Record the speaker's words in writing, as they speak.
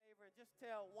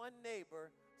tell one neighbor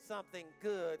something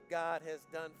good God has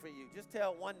done for you. Just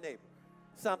tell one neighbor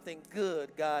something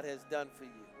good God has done for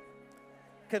you.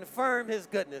 Confirm his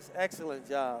goodness. Excellent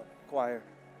job, choir,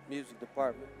 music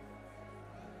department.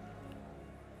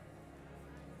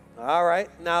 All right.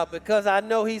 Now, because I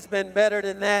know he's been better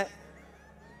than that,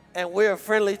 and we're a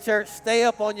friendly church, stay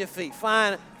up on your feet.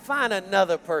 Find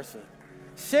another person.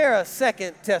 Share a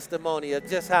second testimony of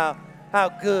just how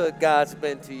good God's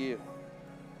been to you.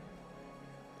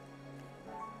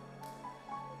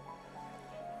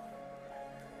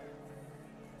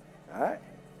 All right.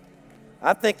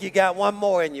 I think you got one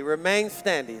more in you. Remain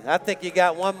standing. I think you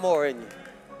got one more in you.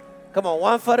 Come on,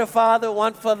 one for the Father,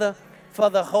 one for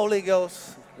the Holy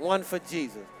Ghost, one for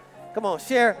Jesus. Come on,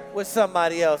 share with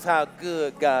somebody else how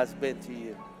good God's been to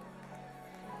you.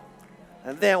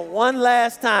 And then one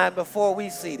last time before we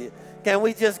seat it, can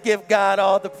we just give God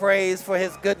all the praise for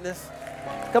his goodness?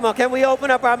 Come on, can we open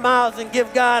up our mouths and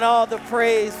give God all the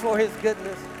praise for his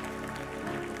goodness?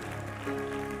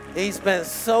 He's been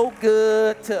so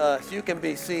good to us. You can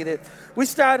be seated. We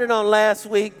started on last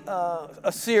week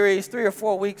a series, 3 or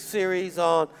 4 week series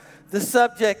on the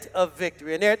subject of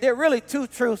victory. And there are really two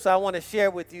truths I want to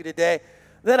share with you today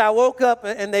that I woke up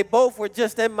and they both were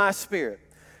just in my spirit.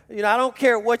 You know, I don't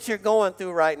care what you're going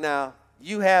through right now.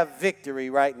 You have victory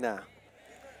right now.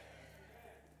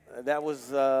 That was,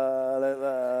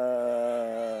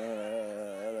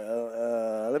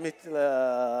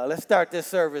 let's start this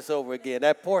service over again,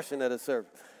 that portion of the service.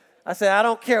 I said, I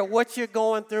don't care what you're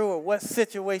going through or what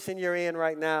situation you're in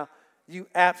right now, you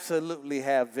absolutely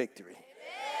have victory.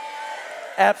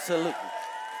 Absolutely.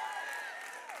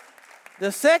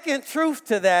 The second truth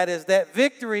to that is that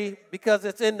victory, because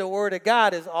it's in the Word of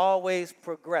God, is always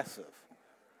progressive.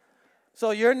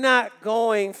 So you're not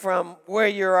going from where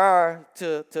you are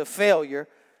to failure.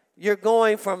 You're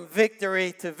going from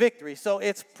victory to victory. So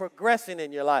it's progressing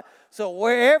in your life. So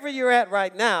wherever you're at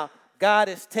right now, God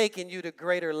is taking you to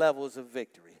greater levels of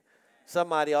victory.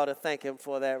 Somebody ought to thank him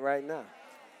for that right now.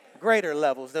 Greater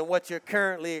levels than what you're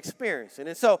currently experiencing.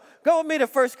 And so go with me to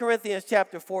 1 Corinthians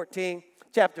chapter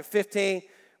 15.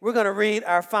 We're going to read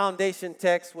our foundation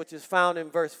text, which is found in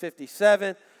verse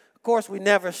 57. Of course, we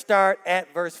never start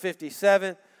at verse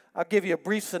 57. I'll give you a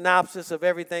brief synopsis of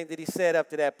everything that he said up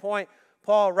to that point.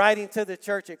 Paul, writing to the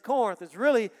church at Corinth, is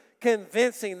really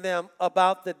convincing them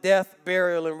about the death,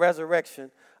 burial, and resurrection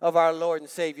of our Lord and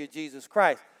Savior, Jesus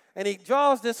Christ. And he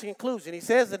draws this conclusion. He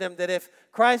says to them that if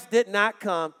Christ did not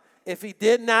come, if he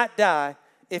did not die,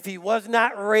 if he was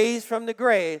not raised from the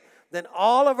grave, then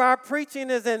all of our preaching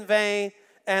is in vain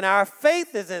and our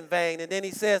faith is in vain. And then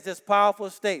he says this powerful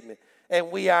statement,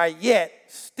 and we are yet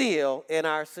still in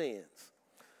our sins.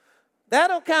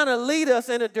 That'll kind of lead us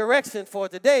in a direction for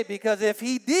today, because if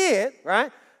he did, right,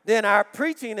 then our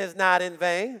preaching is not in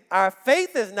vain. Our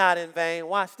faith is not in vain.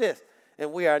 Watch this.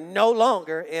 And we are no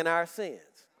longer in our sins.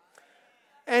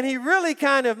 And he really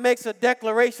kind of makes a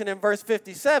declaration in verse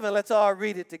 57. Let's all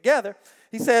read it together.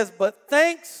 He says, but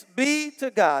thanks be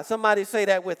to God. Somebody say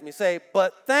that with me. Say,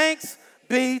 but thanks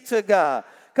be to God.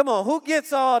 Come on, who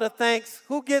gets all the thanks?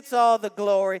 Who gets all the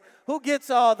glory? Who gets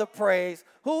all the praise?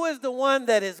 Who is the one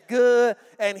that is good,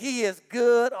 and he is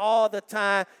good all the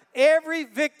time? Every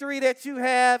victory that you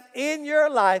have in your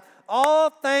life, all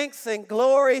thanks and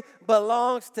glory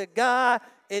belongs to God.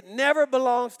 It never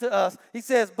belongs to us. He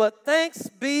says, but thanks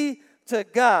be to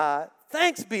God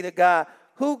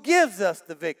who gives us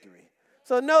the victory.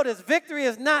 So notice, victory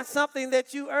is not something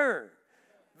that you earn.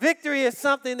 Victory is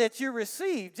something that you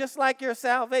receive, just like your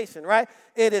salvation, right?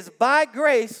 It is by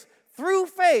grace through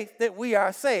faith that we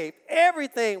are saved.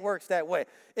 Everything works that way.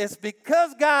 It's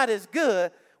because God is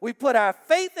good, we put our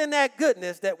faith in that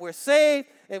goodness that we're saved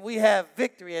and we have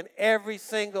victory in every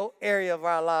single area of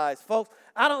our lives. Folks,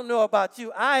 I don't know about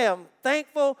you. I am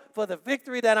thankful for the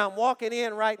victory that I'm walking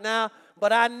in right now,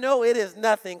 but I know it is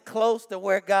nothing close to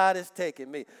where God is taking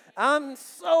me. I'm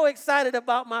so excited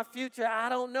about my future, I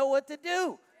don't know what to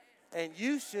do. And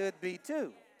you should be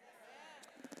too.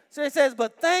 So it says,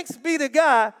 but thanks be to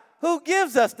God who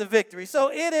gives us the victory.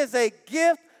 So it is a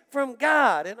gift from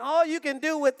God. And all you can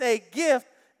do with a gift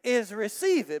is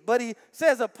receive it. But he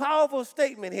says a powerful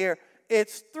statement here.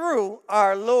 It's through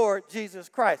our Lord Jesus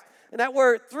Christ. And that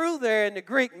word through there in the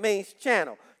Greek means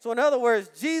channel. So in other words,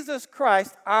 Jesus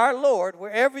Christ, our Lord,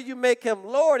 wherever you make him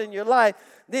Lord in your life,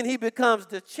 then he becomes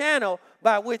the channel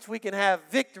by which we can have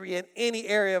victory in any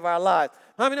area of our lives.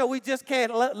 How many know we just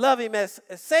can't love him as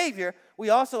a Savior? We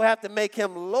also have to make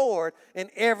him Lord in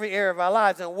every area of our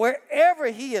lives. And wherever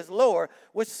he is Lord,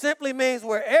 which simply means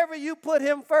wherever you put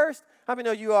him first, how many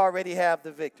know you already have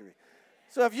the victory?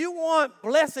 So if you want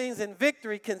blessings and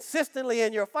victory consistently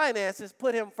in your finances,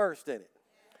 put him first in it.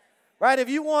 Right? If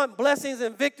you want blessings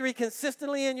and victory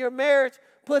consistently in your marriage,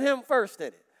 put him first in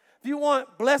it. If you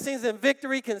want blessings and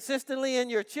victory consistently in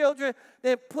your children,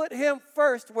 then put him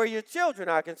first where your children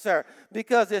are concerned.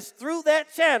 Because it's through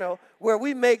that channel where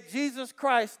we make Jesus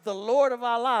Christ the Lord of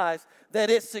our lives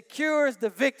that it secures the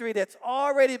victory that's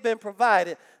already been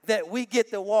provided that we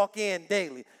get to walk in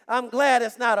daily. I'm glad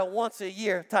it's not a once a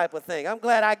year type of thing. I'm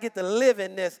glad I get to live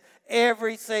in this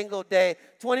every single day,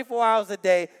 24 hours a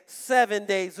day, 7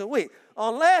 days a week.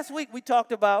 On last week, we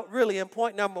talked about really in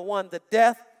point number 1, the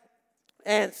death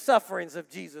and sufferings of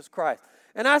Jesus Christ.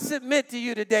 And I submit to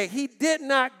you today, he did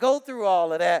not go through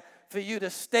all of that for you to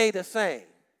stay the same.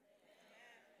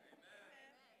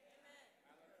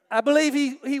 I believe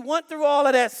he went through all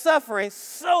of that suffering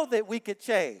so that we could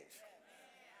change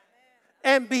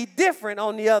and be different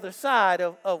on the other side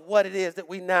of what it is that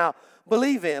we now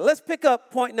believe in. Let's pick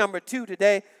up point number 2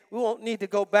 today. We won't need to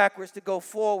go backwards to go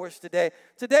forwards today.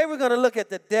 Today we're going to look at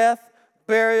the death,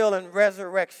 burial, and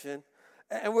resurrection.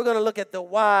 And we're going to look at the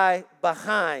why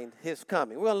behind his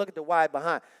coming. We're going to look at the why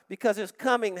behind. Because his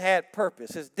coming had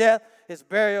purpose. His death, his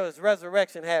burial, his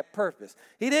resurrection had purpose.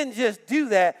 He didn't just do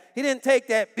that. He didn't take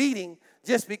that beating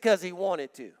just because he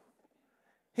wanted to.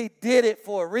 He did it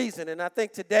for a reason. And I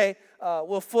think today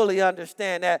we'll fully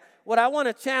understand that. What I want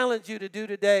to challenge you to do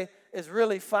today is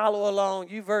really follow along,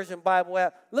 YouVersion Bible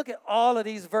app. Look at all of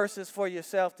these verses for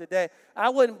yourself today. I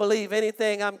wouldn't believe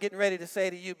anything I'm getting ready to say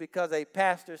to you because a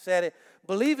pastor said it.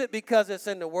 Believe it because it's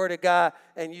in the Word of God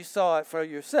and you saw it for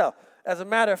yourself. As a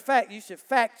matter of fact, you should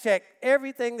fact check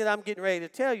everything that I'm getting ready to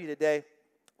tell you today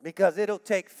because it'll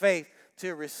take faith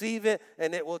to receive it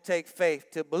and it will take faith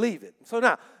to believe it. So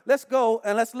now, let's go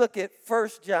and let's look at 1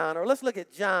 John, or let's look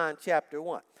at John chapter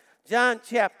 1. John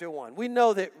chapter 1. We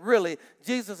know that really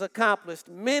Jesus accomplished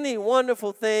many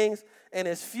wonderful things in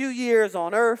his few years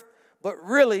on earth, but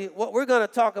really what we're going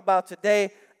to talk about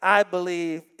today, I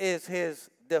believe, is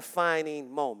his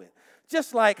defining moment.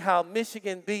 Just like how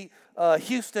Michigan beat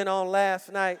Houston on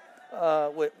last night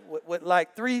with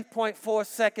like 3.4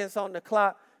 seconds on the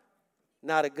clock.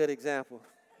 Not a good example.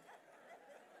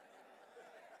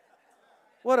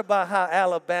 What about how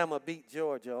Alabama beat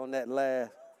Georgia on that last?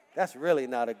 That's really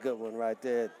not a good one right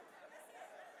there.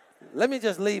 Let me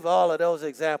just leave all of those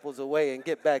examples away and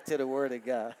get back to the Word of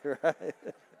God, right?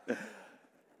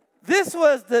 This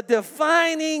was the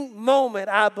defining moment,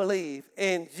 I believe,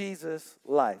 in Jesus'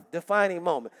 life. Defining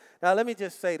moment. Now, let me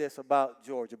just say this about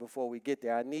Georgia before we get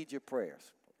there. I need your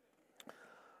prayers.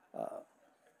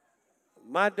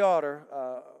 My daughter,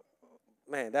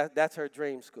 that's her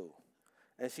dream school.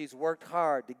 And she's worked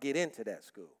hard to get into that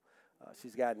school.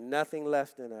 She's got nothing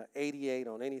less than an 88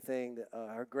 on anything,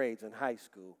 her grades in high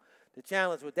school. The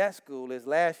challenge with that school is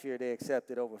last year they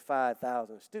accepted over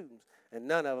 5,000 students, and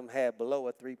none of them had below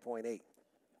a 3.8.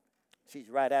 She's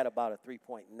right at about a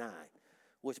 3.9,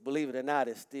 which, believe it or not,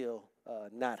 is still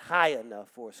not high enough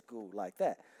for a school like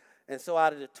that. And so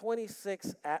out of the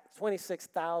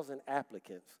 26,000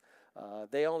 applicants,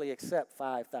 they only accept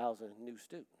 5,000 new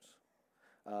students.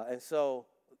 And so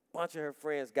a bunch of her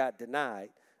friends got denied.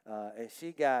 And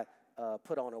she got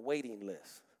put on a waiting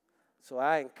list. So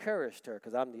I encouraged her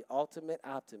because I'm the ultimate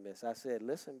optimist. I said,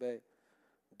 listen, babe,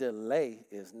 delay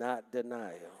is not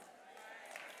denial.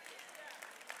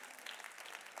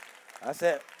 I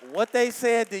said, what they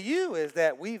said to you is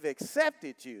that we've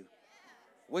accepted you.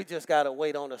 We just got to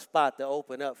wait on a spot to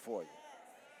open up for you.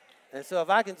 And so if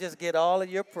I can just get all of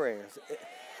your prayers,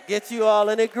 get you all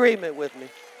in agreement with me,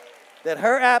 that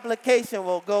her application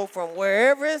will go from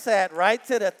wherever it's at right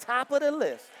to the top of the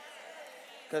list,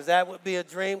 because that would be a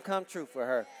dream come true for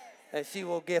her. And she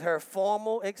will get her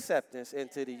formal acceptance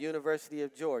into the University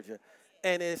of Georgia.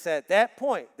 And it's at that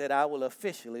point that I will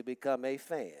officially become a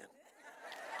fan.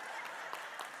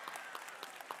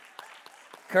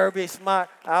 Kirby Smart,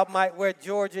 I might wear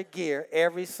Georgia gear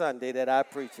every Sunday that I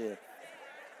preach in.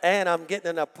 And I'm getting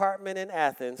an apartment in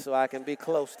Athens so I can be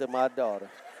close to my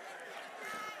daughter.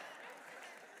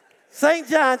 St.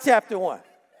 John chapter 1.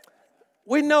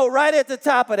 We know right at the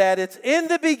top of that, it's in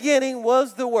the beginning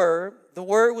was the Word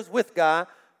was with God,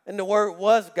 and the Word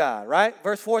was God, right?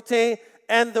 Verse 14,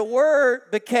 and the Word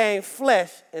became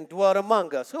flesh and dwelt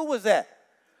among us. Who was that?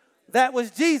 That was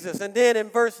Jesus. And then in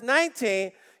verse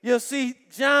 19, you'll see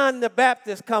John the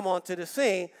Baptist come onto the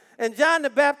scene. And John the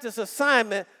Baptist's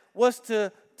assignment was to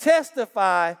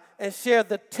testify and share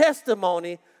the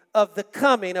testimony of the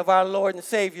coming of our Lord and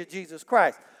Savior, Jesus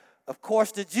Christ. Of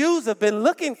course, the Jews have been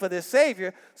looking for this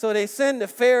Savior, so they send the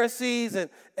Pharisees and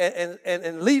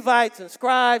Levites and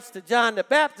scribes to John the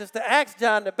Baptist to ask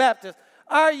John the Baptist,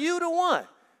 Are you the one?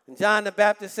 And John the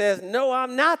Baptist says, no,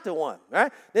 I'm not the one,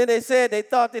 right? Then they said they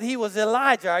thought that he was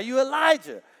Elijah. Are you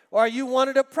Elijah? Or are you one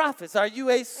of the prophets? Are you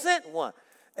a sent one?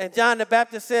 And John the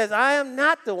Baptist says, I am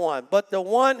not the one, but the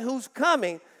one who's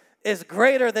coming is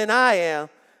greater than I am.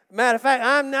 Matter of fact,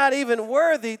 I'm not even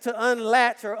worthy to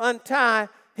unlatch or untie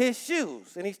his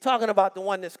shoes. And he's talking about the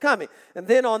one that's coming. And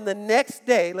then on the next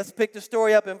day, let's pick the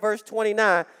story up in verse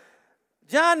 29.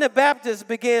 John the Baptist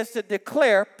begins to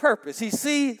declare purpose. He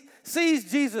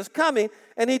sees Jesus coming,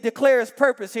 and he declares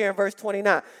purpose here in verse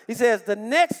 29. He says, the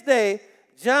next day,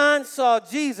 John saw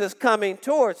Jesus coming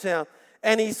towards him,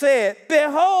 and he said,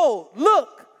 behold,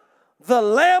 look, the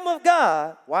Lamb of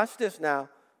God, watch this now,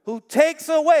 who takes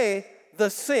away the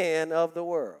sin of the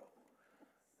world.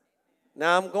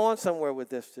 Now I'm going somewhere with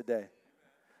this today.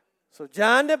 So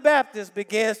John the Baptist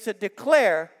begins to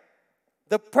declare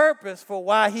the purpose for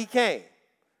why he came,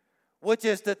 which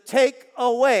is to take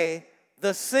away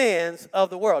the sins of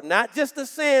the world. Not just the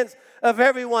sins of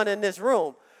everyone in this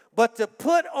room, but to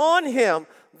put on him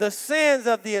the sins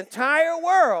of the entire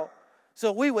world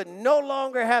so we would no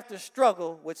longer have to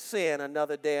struggle with sin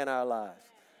another day in our lives.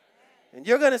 And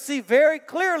you're going to see very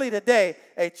clearly today,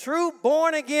 a true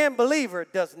born-again believer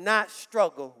does not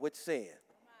struggle with sin.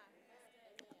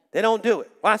 They don't do it.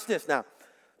 Watch this now.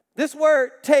 This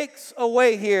word takes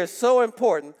away here is so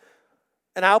important,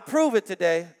 and I'll prove it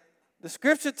today. The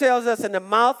scripture tells us in the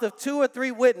mouth of 2 or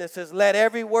 3 witnesses, let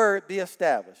every word be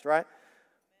established, right?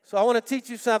 So I want to teach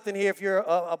you something here if you're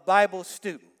a Bible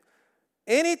student.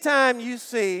 Anytime you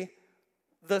see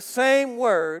the same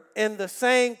word in the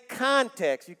same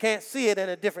context, you can't see it in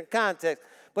a different context,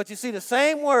 but you see the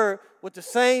same word with the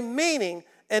same meaning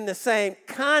in the same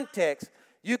context,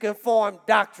 you can form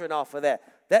doctrine off of that.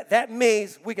 That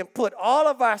means we can put all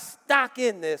of our stock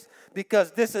in this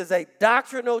because this is a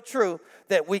doctrinal truth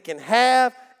that we can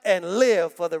have and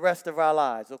live for the rest of our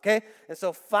lives, okay? And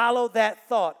so follow that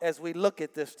thought as we look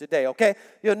at this today, okay?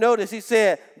 You'll notice he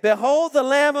said, behold the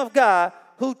Lamb of God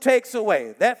who takes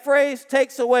away. That phrase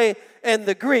takes away in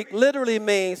the Greek literally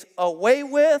means away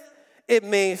with, it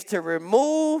means to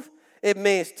remove, it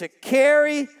means to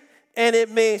carry, and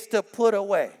it means to put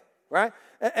away, right?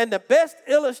 And the best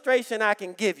illustration I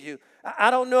can give you, I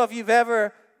don't know if you've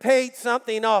ever paid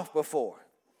something off before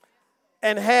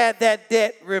and had that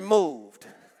debt removed,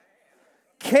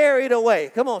 carried away.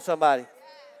 Come on, somebody.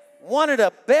 One of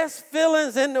the best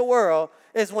feelings in the world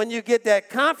is when you get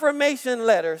that confirmation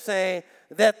letter saying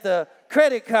that the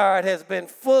credit card has been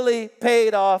fully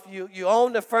paid off, you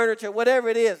own the furniture, whatever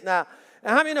it is now.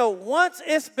 And how many know once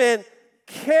it's been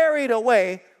carried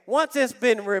away, once it's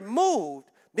been removed,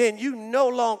 then you no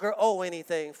longer owe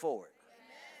anything for it.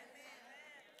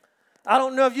 I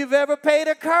don't know if you've ever paid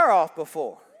a car off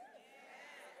before,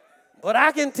 but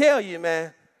I can tell you,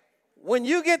 man, when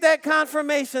you get that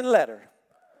confirmation letter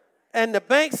and the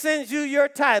bank sends you your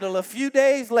title a few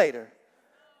days later,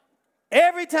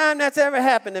 every time that's ever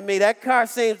happened to me, that car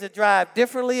seems to drive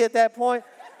differently at that point.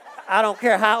 I don't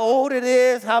care how old it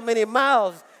is, how many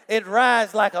miles, it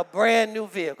rides like a brand new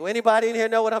vehicle. Anybody in here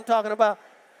know what I'm talking about?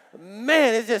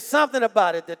 Man, it's just something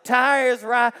about it. The tires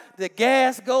ride, the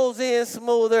gas goes in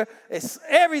smoother.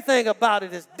 Everything about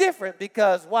it is different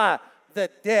because why? The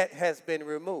debt has been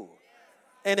removed.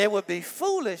 And it would be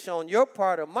foolish on your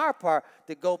part or my part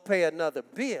to go pay another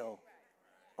bill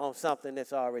on something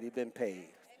that's already been paid.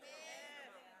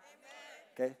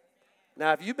 Okay?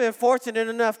 Now, if you've been fortunate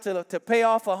enough to pay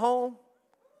off a home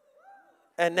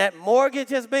and that mortgage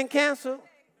has been canceled,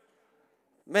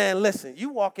 man, listen, you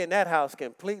walk in that house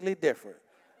completely different.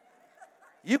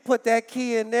 You put that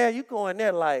key in there, you go in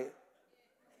there like,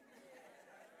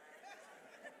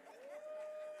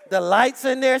 the lights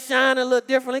in there shine a little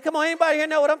differently. Come on, anybody here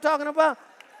know what I'm talking about?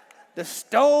 The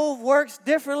stove works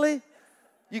differently.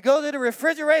 You go to the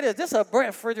refrigerator, is this a brand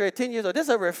refrigerator 10 years old? This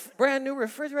is a brand new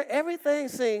refrigerator? Everything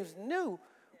seems new.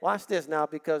 Watch this now,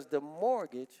 because the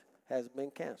mortgage has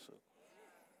been canceled.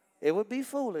 It would be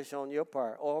foolish on your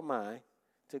part or mine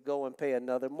to go and pay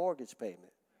another mortgage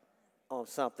payment on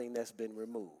something that's been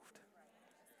removed.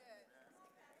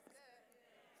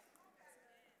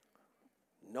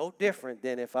 No different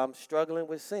than if I'm struggling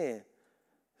with sin.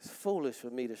 It's foolish for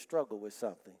me to struggle with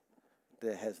something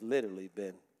that has literally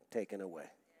been taken away.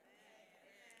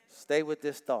 Stay with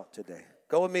this thought today.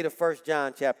 Go with me to 1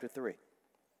 John chapter 3.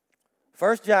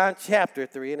 1 John chapter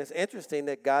 3, and it's interesting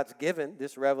that God's given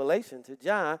this revelation to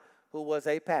John, who was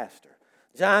a pastor.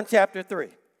 John chapter 3,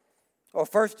 or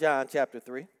 1 John chapter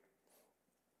 3.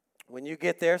 When you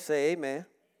get there, say amen.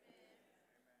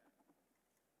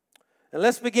 And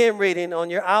let's begin reading on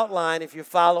your outline. If you're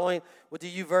following with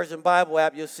the YouVersion Bible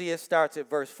app, you'll see it starts at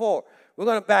verse 4. We're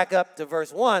going to back up to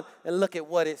verse 1 and look at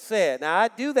what it said. Now, I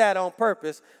do that on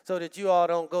purpose so that you all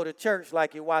don't go to church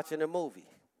like you're watching a movie,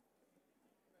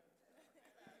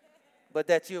 but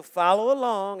that you follow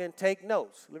along and take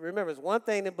notes. Remember, it's one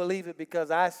thing to believe it because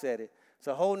I said it. It's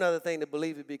a whole nother thing to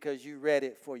believe it because you read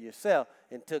it for yourself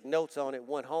and took notes on it,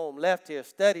 went home, left here,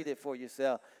 studied it for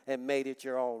yourself, and made it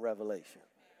your own revelation.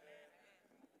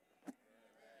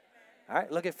 All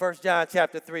right, look at 1 John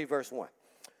chapter 3, verse 1.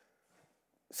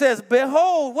 It says,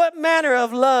 behold, what manner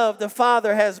of love the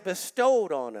Father has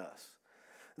bestowed on us,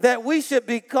 that we should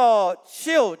be called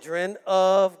children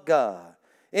of God.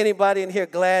 Anybody in here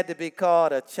glad to be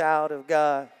called a child of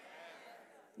God?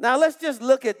 Now, let's just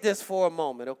look at this for a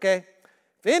moment, okay?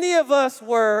 If any of us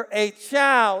were a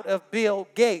child of Bill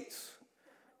Gates,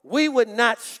 we would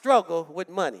not struggle with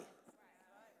money.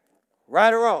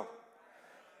 Right or wrong?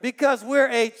 Because we're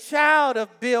a child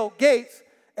of Bill Gates,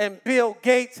 and Bill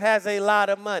Gates has a lot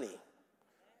of money.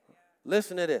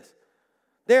 Listen to this.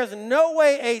 There's no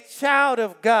way a child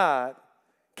of God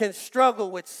can struggle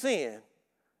with sin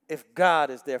if God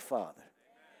is their father.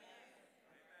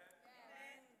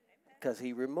 Because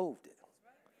he removed it.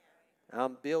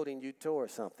 I'm building you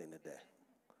towards something today.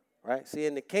 Right? See,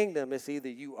 in the kingdom, it's either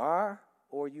you are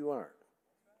or you aren't.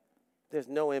 There's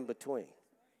no in between.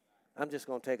 I'm just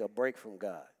going to take a break from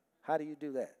God. How do you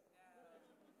do that?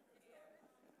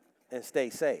 And stay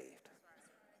saved.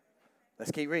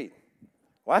 Let's keep reading.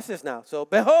 Watch this now. So,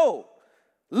 behold,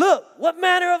 look, what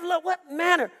manner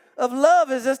of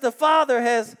love is this the Father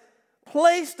has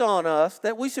placed on us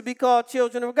that we should be called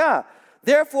children of God.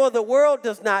 Therefore, the world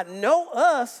does not know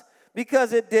us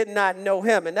because it did not know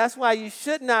him. And that's why you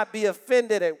should not be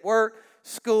offended at work,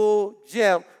 school,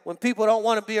 gym, when people don't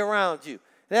want to be around you.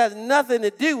 It has nothing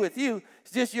to do with you.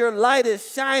 It's just your light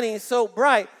is shining so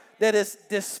bright that it's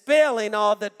dispelling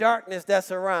all the darkness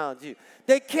that's around you.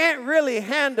 They can't really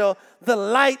handle the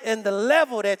light and the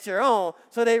level that you're on,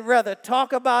 so they'd rather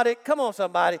talk about it. Come on,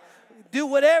 somebody. Do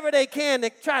whatever they can to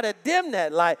try to dim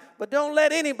that light, but don't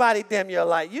let anybody dim your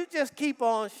light. You just keep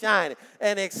on shining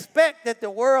and expect that the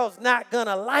world's not going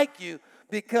to like you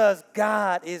because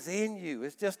God is in you.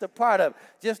 It's just a part of it.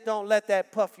 Just don't let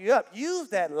that puff you up. Use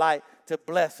that light to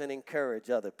bless and encourage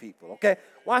other people, okay?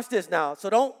 Watch this now. So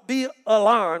don't be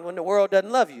alarmed when the world doesn't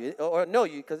love you or know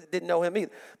you because it didn't know him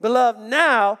either. Beloved,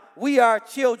 now we are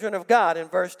children of God in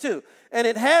verse 2. And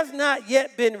it has not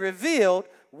yet been revealed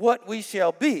what we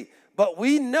shall be. But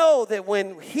we know that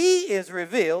when he is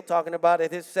revealed, talking about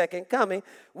at his second coming,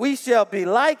 we shall be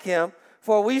like him,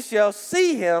 for we shall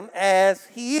see him as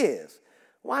he is.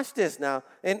 Watch this now.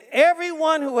 And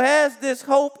everyone who has this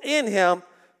hope in him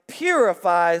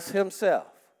purifies himself.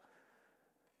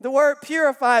 The word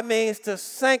purify means to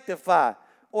sanctify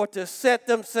or to set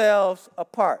themselves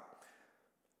apart.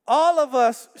 All of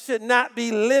us should not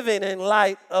be living in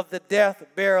light of the death,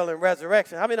 burial, and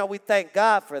resurrection. How many know we thank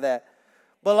God for that?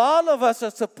 But all of us are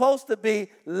supposed to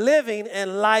be living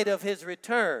in light of his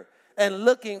return and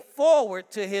looking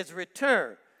forward to his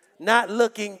return, not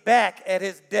looking back at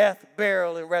his death,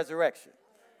 burial, and resurrection.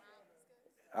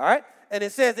 All right? And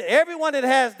it says that everyone that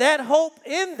has that hope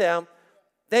in them,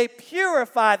 they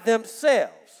purify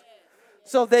themselves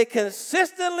so they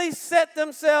consistently set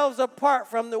themselves apart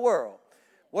from the world.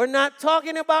 We're not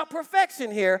talking about perfection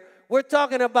here. We're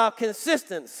talking about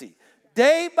consistency.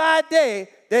 Day by day,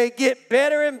 they get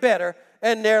better and better,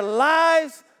 and their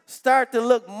lives start to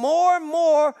look more and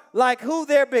more like who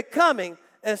they're becoming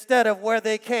instead of where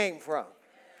they came from.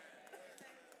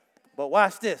 But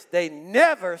watch this. They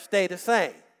never stay the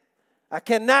same. I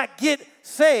cannot get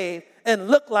saved and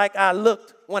look like I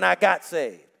looked when I got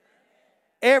saved.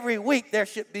 Every week, there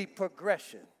should be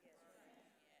progression.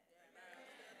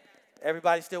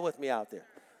 Everybody still with me out there?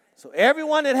 So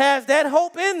everyone that has that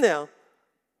hope in them,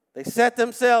 they set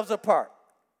themselves apart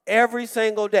every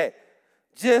single day,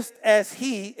 just as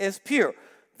he is pure.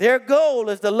 Their goal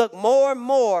is to look more and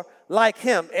more like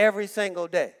him every single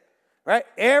day, right?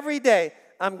 Every day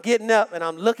I'm getting up and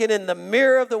I'm looking in the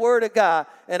mirror of the Word of God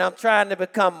and I'm trying to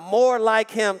become more like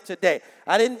him today.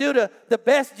 I didn't do the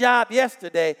best job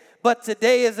yesterday, but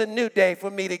today is a new day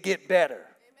for me to get better.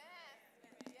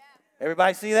 Amen.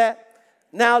 Everybody see that?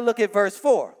 Now look at verse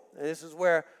 4. And this is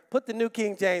where, put the New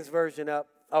King James Version up,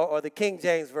 or the King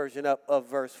James Version up of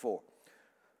verse 4.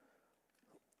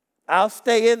 I'll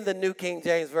stay in the New King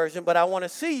James Version, but I want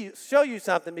to show you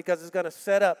something because it's going to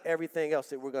set up everything else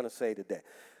that we're going to say today.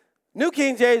 New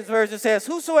King James Version says,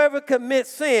 whosoever commits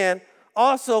sin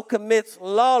also commits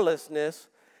lawlessness,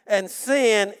 and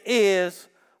sin is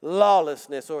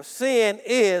lawlessness, or sin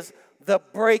is the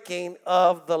breaking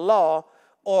of the law,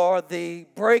 or the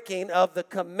breaking of the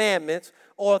commandments,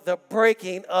 or the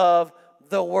breaking of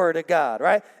the word of God,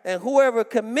 right? And whoever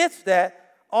commits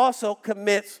that also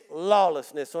commits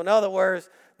lawlessness. So in other words,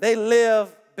 they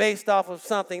live based off of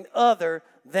something other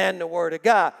than the word of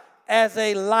God as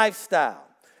a lifestyle.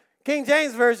 King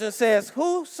James Version says,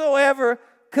 whosoever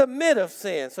committeth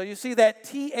sin. So you see that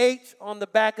TH on the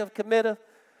back of committeth?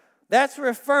 That's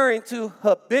referring to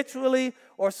habitually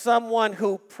or someone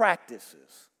who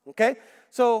practices, okay?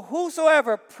 So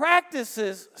whosoever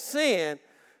practices sin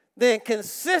then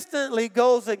consistently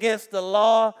goes against the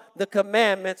law, the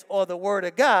commandments, or the word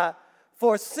of God.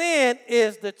 For sin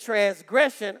is the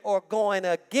transgression or going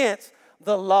against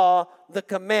the law, the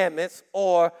commandments,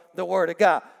 or the word of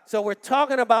God. So we're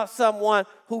talking about someone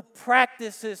who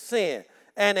practices sin.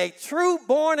 And a true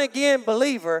born-again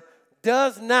believer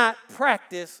does not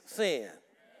practice sin.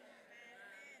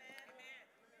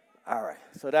 All right,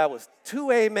 so that was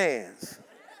 2 amens.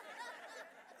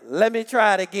 Let me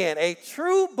try it again. A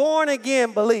true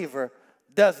born-again believer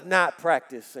does not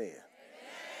practice sin.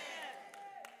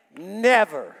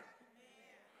 Never.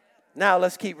 Now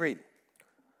let's keep reading.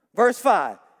 Verse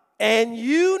 5, and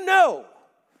you know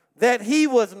that he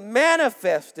was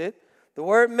manifested. The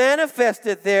word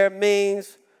manifested there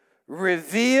means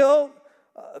revealed.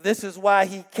 This is why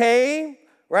he came,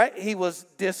 right? He was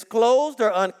disclosed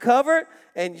or uncovered.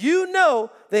 And you know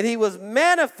that he was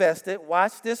manifested,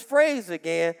 watch this phrase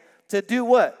again, to do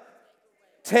what?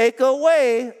 Take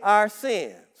away our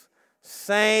sins.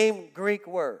 Same Greek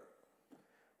word,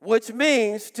 which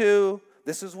means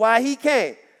this is why he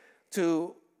came,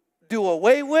 to do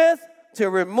away with, to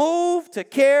remove, to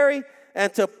carry,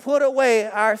 and to put away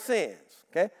our sins,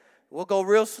 okay? We'll go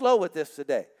real slow with this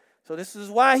today. So this is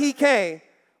why he came,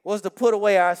 was to put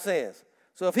away our sins.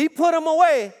 So if he put them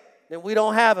away, then we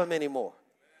don't have them anymore.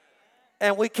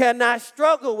 And we cannot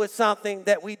struggle with something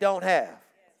that we don't have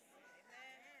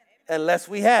unless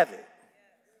we have it.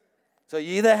 So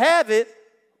you either have it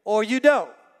or you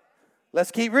don't. Let's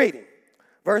keep reading.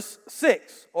 Verse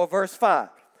 6 or verse 5.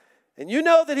 And you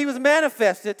know that he was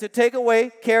manifested to take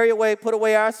away, carry away, put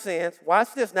away our sins.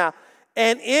 Watch this now.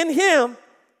 And in him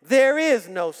there is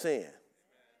no sin.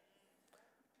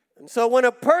 And so when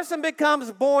a person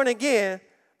becomes born again,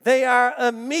 they are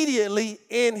immediately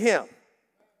in him.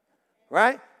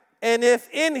 Right? And if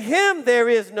in him there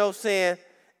is no sin,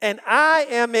 and I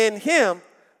am in him,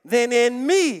 then in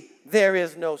me there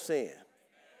is no sin.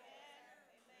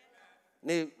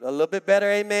 Need a little bit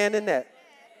better amen than that.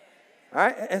 All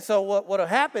right? And so what will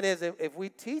happen is if we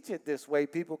teach it this way,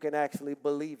 people can actually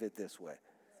believe it this way.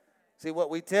 See, what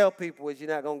we tell people is you're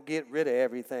not going to get rid of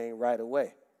everything right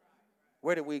away.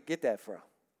 Where did we get that from?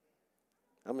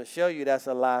 I'm going to show you that's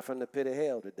a lie from the pit of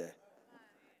hell today.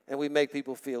 And we make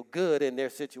people feel good in their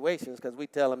situations because we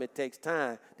tell them it takes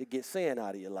time to get sin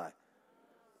out of your life.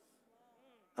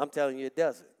 I'm telling you it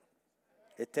doesn't.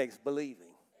 It takes believing.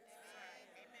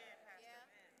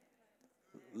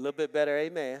 A little bit better,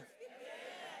 amen.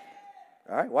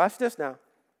 All right, watch this now.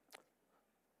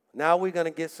 Now we're going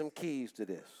to get some keys to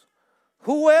this.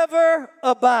 Whoever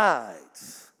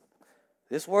abides.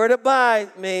 This word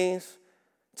abide means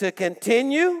to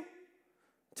continue,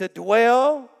 to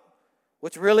dwell,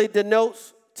 which really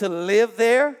denotes to live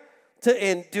there, to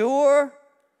endure,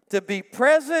 to be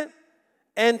present,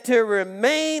 and to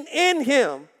remain in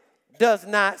him does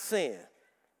not sin.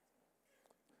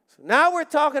 So now we're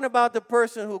talking about the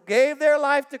person who gave their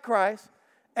life to Christ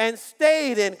and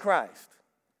stayed in Christ.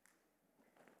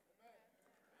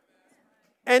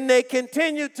 And they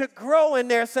continue to grow in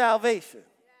their salvation,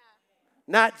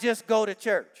 not just go to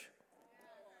church.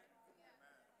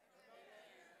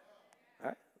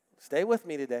 Stay with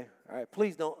me today. All right,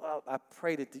 please don't. I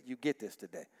pray that you get this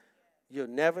today. You'll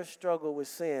never struggle with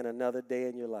sin another day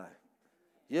in your life.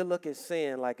 You'll look at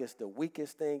sin like it's the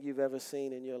weakest thing you've ever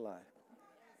seen in your life.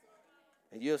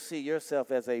 And you'll see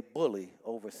yourself as a bully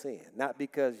over sin. Not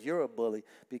because you're a bully,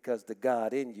 because the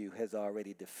God in you has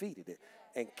already defeated it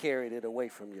and carried it away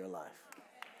from your life.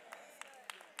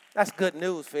 That's good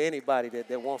news for anybody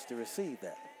that wants to receive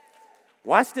that.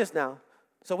 Watch this now.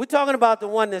 So we're talking about the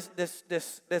one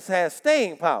that has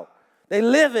staying power. They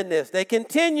live in this. They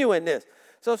continue in this.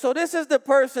 So this is the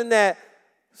person that,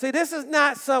 see, this is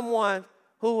not someone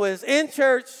who is in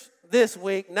church this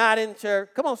week, not in church.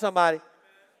 Come on, somebody.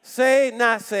 Saved,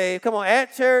 not saved. Come on,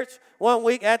 at church 1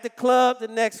 week, at the club the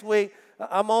next week.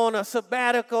 I'm on a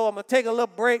sabbatical. I'm going to take a little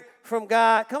break from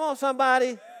God. Come on,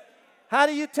 somebody. How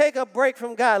do you take a break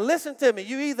from God? Listen to me.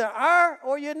 You either are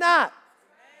or you're not.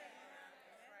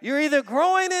 You're either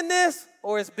growing in this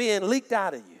or it's being leaked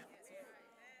out of you.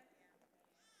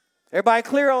 Everybody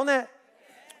clear on that?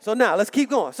 So now, let's keep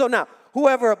going. So now,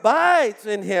 whoever abides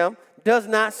in him does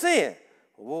not sin.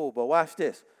 Whoa, but watch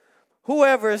this.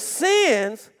 Whoever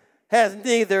sins has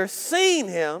neither seen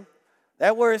him.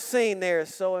 That word seen there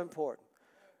is so important.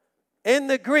 In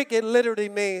the Greek, it literally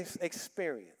means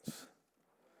experience.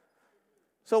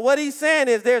 So what he's saying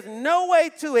is there's no way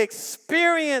to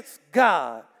experience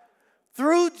God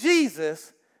through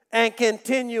Jesus and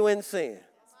continue in sin.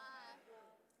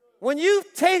 When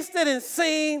you've tasted and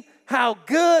seen how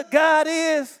good God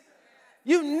is,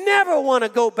 you never want to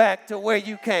go back to where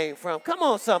you came from. Come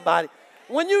on, somebody.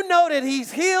 When you know that he's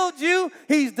healed you,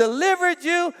 he's delivered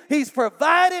you, he's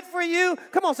provided for you.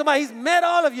 Come on, somebody. He's met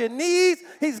all of your needs.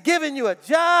 He's given you a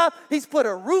job. He's put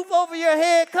a roof over your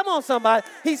head. Come on, somebody.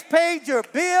 He's paid your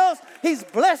bills. He's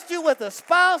blessed you with a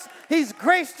spouse. He's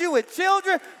graced you with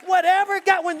children. Whatever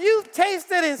God, when you've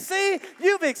tasted and seen,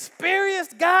 you've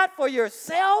experienced God for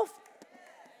yourself,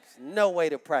 there's no way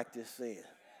to practice sin.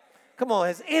 Come on,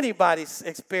 has anybody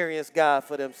experienced God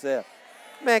for themselves?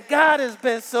 Man, God has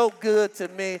been so good to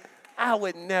me, I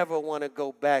would never want to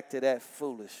go back to that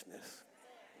foolishness.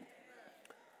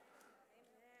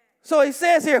 So he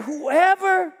says here,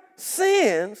 whoever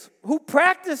sins, who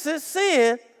practices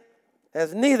sin,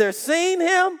 has neither seen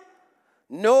him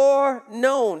nor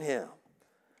known him.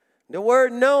 The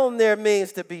word known there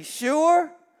means to be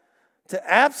sure,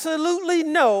 to absolutely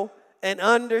know and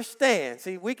understand.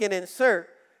 See, we can insert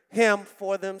him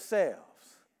for themselves.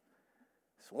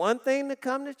 It's one thing to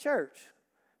come to church.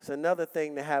 It's another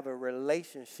thing to have a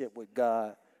relationship with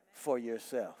God for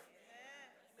yourself.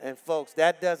 And folks,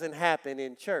 that doesn't happen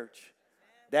in church.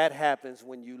 That happens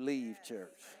when you leave church.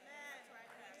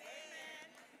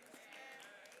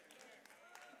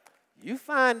 You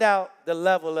find out the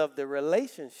level of the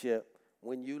relationship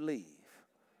when you leave.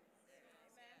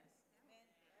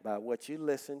 By what you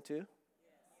listen to,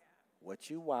 what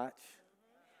you watch,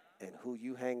 and who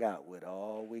you hang out with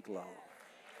all week long.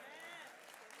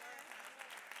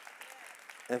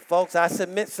 And folks, I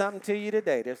submit something to you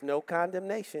today. There's no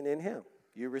condemnation in him.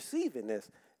 You're receiving this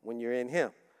when you're in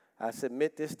him. I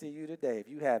submit this to you today. If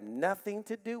you have nothing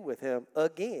to do with him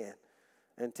again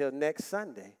until next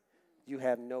Sunday, you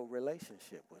have no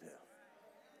relationship with him.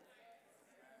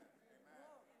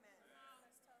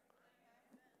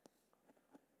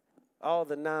 All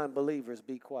the non-believers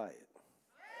be quiet.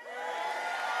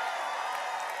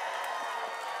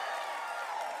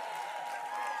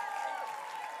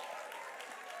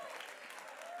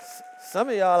 Some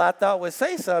of y'all I thought would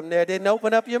say something there, didn't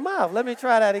open up your mouth. Let me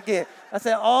try that again. I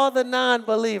said all the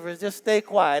non-believers, just stay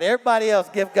quiet. Everybody else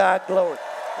give God glory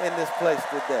in this place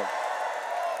today.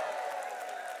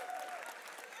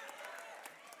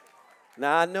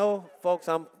 Now I know, folks,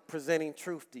 I'm presenting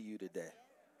truth to you today.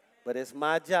 But it's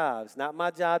my job. It's not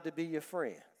my job to be your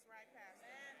friend.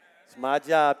 It's my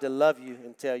job to love you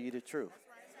and tell you the truth.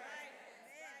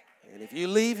 And if you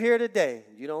leave here today,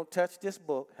 you don't touch this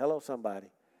book, hello somebody,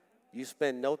 you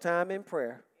spend no time in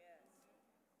prayer,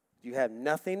 you have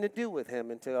nothing to do with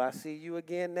him until I see you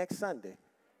again next Sunday,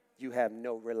 you have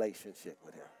no relationship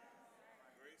with him.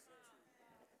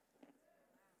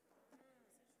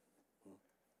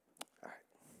 All right.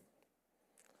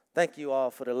 Thank you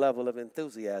all for the level of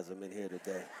enthusiasm in here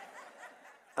today.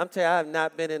 I'm telling you, I have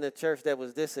not been in a church that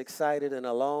was this excited in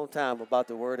a long time about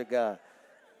the Word of God.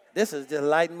 This is just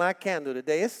lighting my candle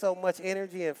today. There's so much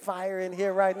energy and fire in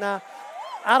here right now.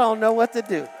 I don't know what to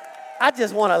do. I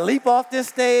just want to leap off this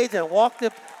stage and walk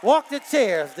the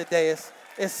chairs today.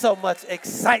 It's so much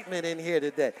excitement in here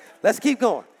today. Let's keep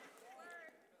going.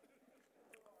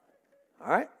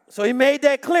 All right. So he made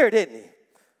that clear, didn't he?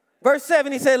 Verse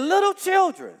 7, he said, little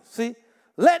children, see,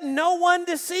 let no one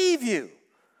deceive you.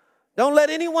 Don't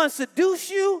let anyone seduce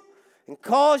you and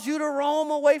cause you to roam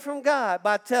away from God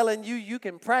by telling you you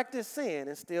can practice sin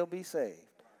and still be saved.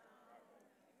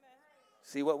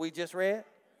 See what we just read?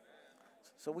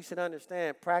 So we should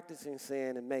understand practicing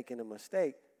sin and making a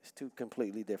mistake is two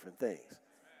completely different things.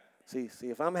 See,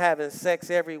 if I'm having sex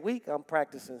every week, I'm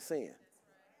practicing sin.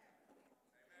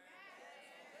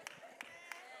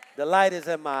 The light is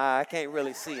in my eye. I can't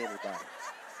really see anybody.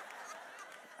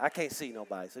 I can't see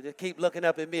nobody. So just keep looking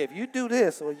up at me. If you do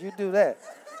this or you do that,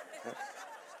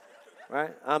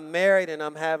 right? I'm married and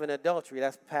I'm having adultery.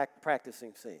 That's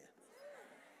practicing sin.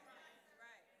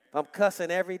 If I'm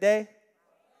cussing every day,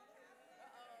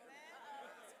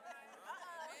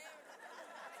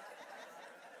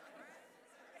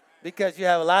 because you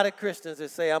have a lot of Christians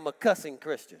that say, I'm a cussing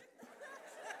Christian.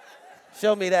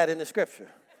 Show me that in the scripture.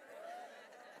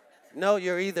 No,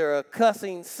 you're either a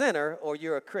cussing sinner or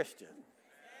you're a Christian.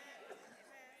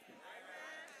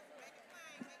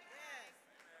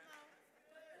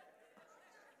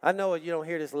 I know you don't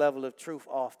hear this level of truth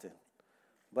often,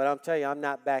 But I'm telling you, I'm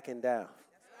not backing down.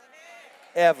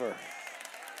 Ever.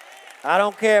 I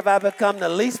don't care if I become the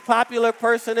least popular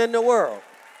person in the world.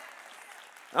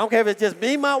 I don't care if it's just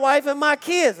me, my wife, and my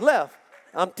kids left.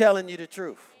 I'm telling you the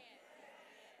truth.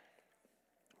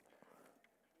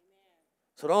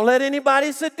 So don't let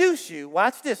anybody seduce you.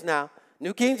 Watch this now.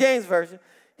 New King James Version.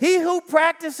 He who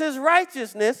practices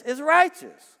righteousness is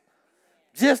righteous,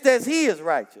 just as he is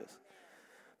righteous.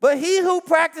 But he who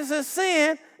practices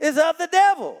sin is of the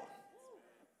devil.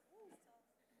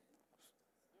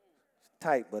 It's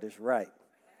tight, but it's right.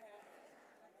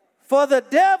 For the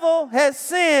devil has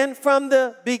sinned from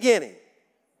the beginning.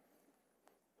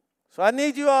 So I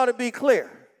need you all to be clear.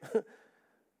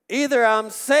 Either I'm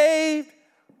saved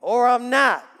or I'm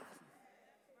not.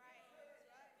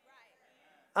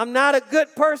 I'm not a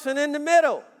good person in the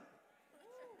middle.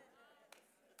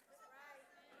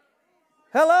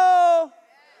 Hello?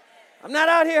 I'm not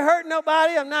out here hurting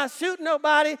nobody. I'm not shooting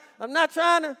nobody. I'm not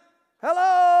trying to.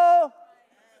 Hello?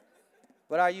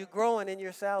 But are you growing in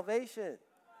your salvation?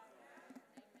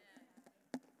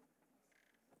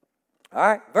 All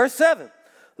right, verse 7.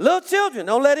 Little children,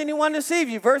 don't let anyone deceive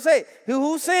you. Verse 8.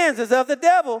 Who sins is of the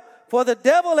devil, for the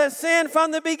devil has sinned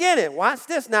from the beginning. Watch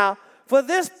this now. For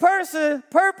this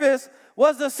purpose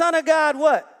was the Son of God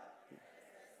what?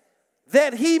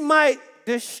 That he might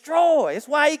destroy. It's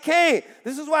why he came.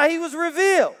 This is why he was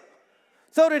revealed.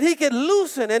 So that he could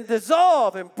loosen and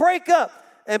dissolve and break up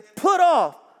and put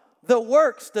off the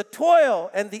works, the toil,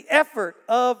 and the effort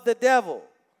of the devil.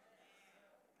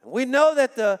 We know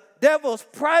that the devil's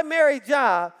primary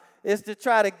job is to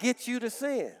try to get you to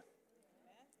sin.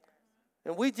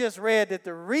 And we just read that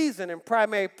the reason and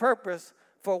primary purpose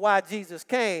for why Jesus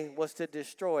came was to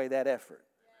destroy that effort.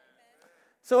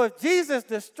 So if Jesus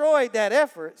destroyed that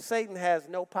effort, Satan has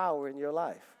no power in your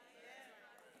life.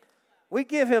 We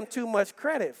give him too much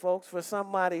credit, folks, for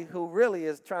somebody who really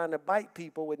is trying to bite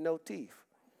people with no teeth.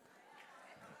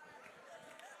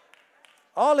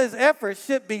 All his efforts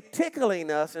should be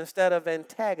tickling us instead of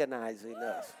antagonizing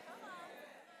us.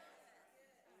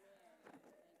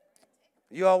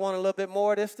 You all want a little bit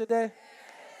more of this today?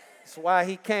 That's why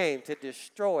he came, to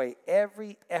destroy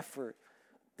every effort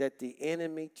that the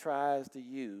enemy tries to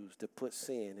use to put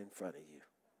sin in front of you.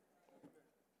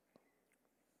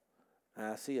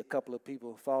 I see a couple of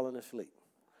people falling asleep.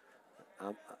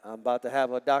 I'm about to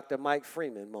have a Dr. Mike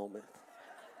Freeman moment.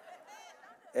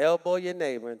 Elbow your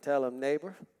neighbor and tell him,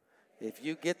 neighbor, if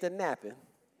you get the napping,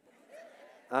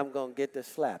 I'm going to get the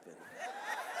slapping.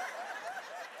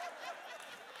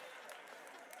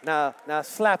 Now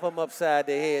slap him upside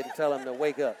the head and tell him to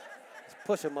wake up. Just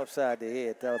push him upside the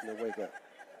head, tell him to wake up.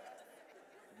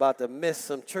 About to miss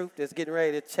some truth that's getting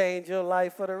ready to change your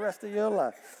life for the rest of your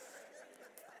life.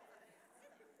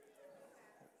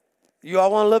 You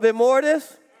all want a little bit more of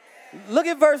this? Look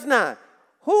at verse 9.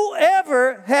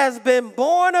 Whoever has been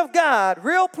born of God,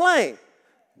 real plain,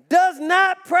 does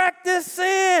not practice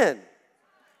sin.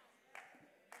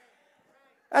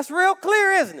 That's real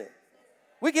clear, isn't it?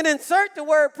 We can insert the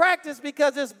word practice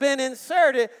because it's been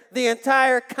inserted the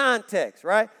entire context,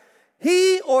 right?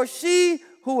 He or she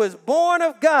who is born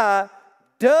of God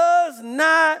does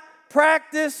not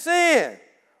practice sin.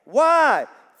 Why?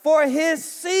 For his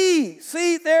seed.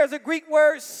 Seed, there's a Greek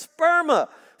word, sperma.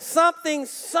 Something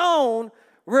sown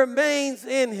remains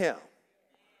in him.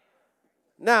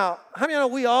 Now, how many of you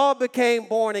know we all became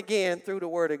born again through the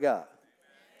Word of God?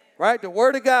 Right? The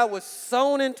Word of God was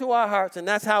sown into our hearts, and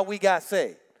that's how we got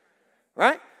saved.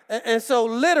 Right? And so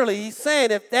literally he's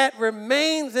saying if that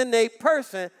remains in a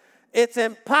person, it's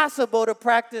impossible to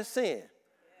practice sin.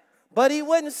 But he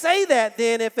wouldn't say that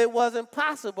then if it wasn't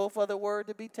possible for the Word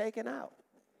to be taken out.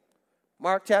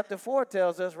 Mark chapter 4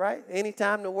 tells us, right?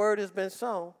 Anytime the Word has been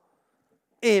sown,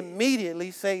 immediately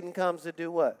Satan comes to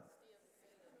do what?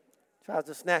 Tries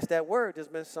to snatch that word that's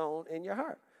been sown in your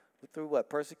heart. Through what?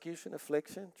 Persecution,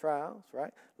 affliction, trials,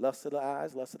 right? Lust of the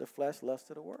eyes, lust of the flesh, lust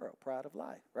of the world, pride of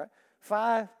life, right?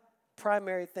 5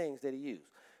 primary things that he used.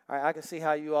 All right, I can see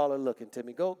how you all are looking to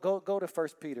me. Go to 1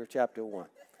 Peter chapter 1.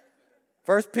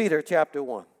 1 Peter chapter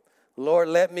 1. Lord,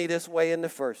 led me this way in the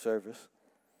first service.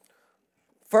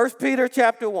 1 Peter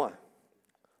chapter 1.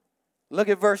 Look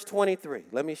at verse 23.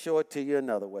 Let me show it to you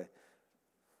another way.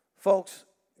 Folks,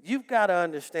 you've got to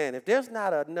understand, if there's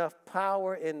not enough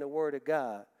power in the Word of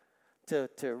God to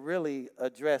really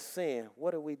address sin,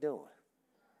 what are we doing?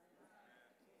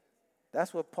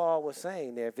 That's what Paul was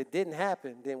saying there. If it didn't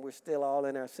happen, then we're still all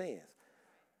in our sins.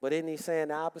 But isn't he saying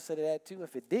the opposite of that too?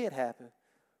 If it did happen,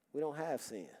 we don't have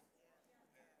sin.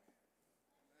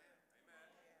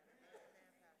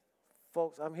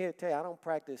 Folks, I'm here to tell you, I don't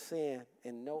practice sin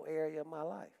in no area of my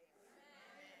life.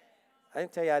 I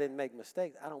didn't tell you I didn't make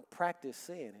mistakes. I don't practice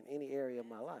sin in any area of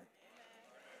my life.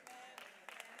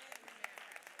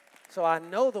 So I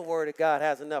know the Word of God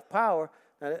has enough power.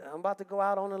 Now, I'm about to go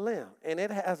out on a limb. And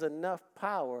it has enough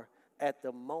power at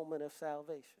the moment of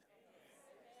salvation.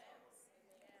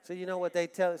 So you know what they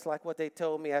tell? It's like what they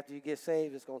told me after you get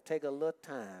saved. It's going to take a little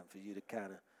time for you to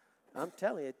kind of. I'm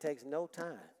telling you, it takes no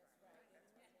time.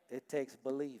 It takes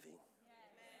believing.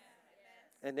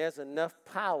 And there's enough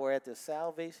power at the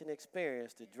salvation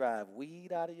experience to drive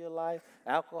weed out of your life,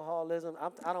 alcoholism.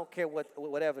 I don't care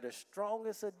whatever the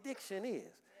strongest addiction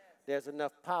is. There's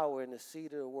enough power in the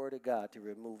seed of the Word of God to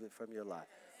remove it from your life.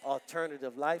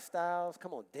 Alternative lifestyles,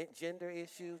 come on, gender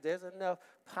issues. There's enough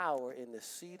power in the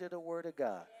seed of the Word of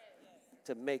God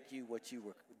to make you what you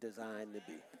were designed to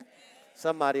be.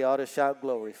 Somebody ought to shout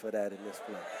glory for that in this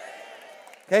place.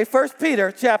 Okay, 1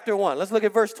 Peter chapter 1. Let's look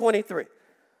at verse 23.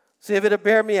 See if it'll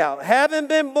bear me out. Having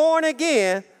been born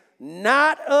again,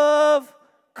 not of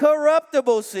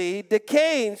corruptible seed,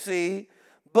 decaying seed,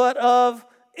 but of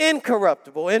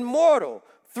incorruptible, immortal,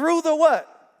 through the what?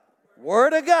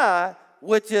 Word of God,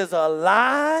 which is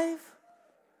alive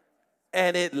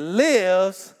and it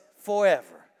lives forever.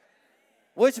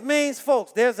 Which means,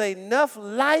 folks, there's enough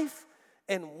life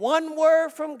in one word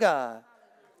from God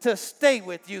to stay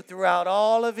with you throughout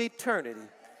all of eternity.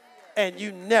 And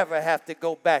you never have to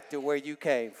go back to where you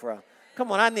came from.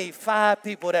 Come on, I need 5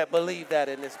 people that believe that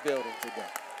in this building today.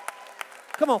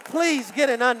 Come on, please get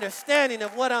an understanding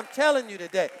of what I'm telling you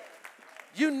today.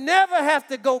 You never have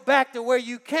to go back to where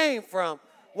you came from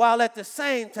while at the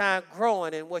same time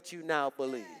growing in what you now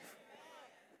believe.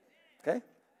 Okay?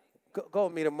 Go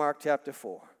with me to Mark chapter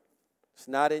 4. It's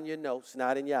not in your notes,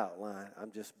 not in your outline.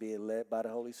 I'm just being led by the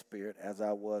Holy Spirit as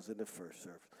I was in the first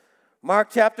service. Mark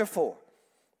chapter 4.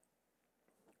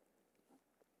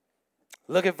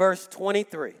 Look at verse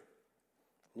 23.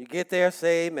 You get there,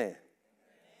 say amen.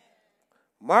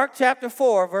 Mark chapter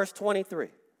 4, verse 23.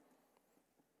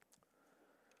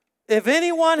 If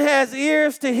anyone has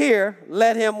ears to hear,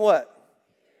 let him what?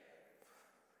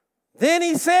 Then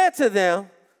he said to them,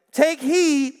 take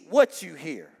heed what you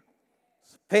hear.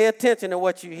 Pay attention to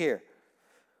what you hear.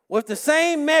 With the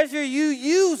same measure you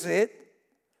use it,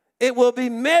 it will be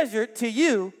measured to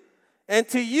you, and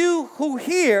to you who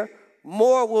hear,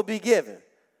 more will be given.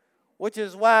 Which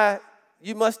is why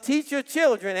you must teach your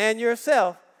children and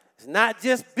yourself. It's not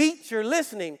just beats you're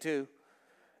listening to.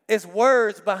 It's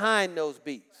words behind those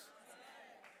beats.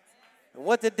 And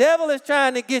what the devil is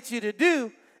trying to get you to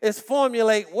do is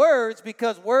formulate words,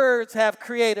 because words have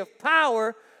creative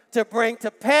power to bring to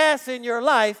pass in your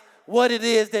life what it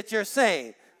is that you're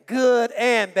saying, good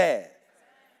and bad.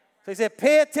 So he said,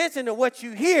 pay attention to what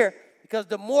you hear, because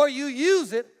the more you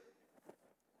use it,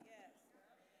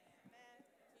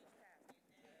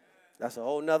 that's a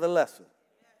whole nother lesson.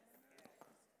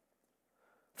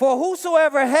 For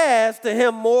whosoever has, to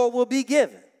him more will be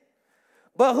given.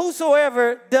 But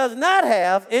whosoever does not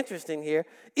have, interesting here,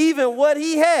 even what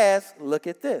he has, look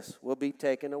at this, will be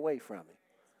taken away from him.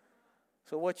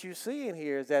 So what you're seeing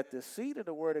here is that the seed of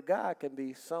the Word of God can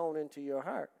be sown into your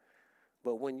heart.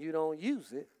 But when you don't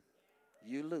use it,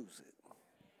 you lose it.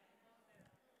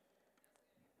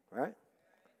 Right?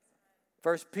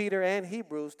 1 Peter and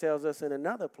Hebrews tells us in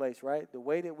another place, right? The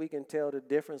way that we can tell the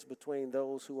difference between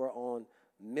those who are on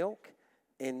milk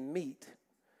and meat,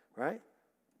 right?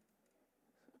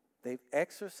 They've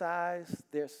exercised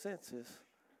their senses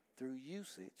through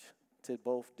usage to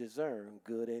both discern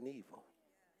good and evil.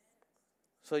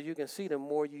 So you can see the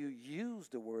more you use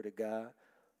the Word of God,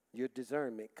 your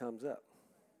discernment comes up.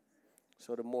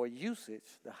 So the more usage,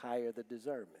 the higher the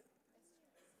discernment.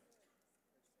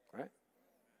 Right?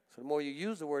 So the more you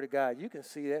use the Word of God, you can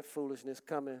see that foolishness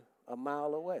coming a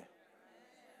mile away.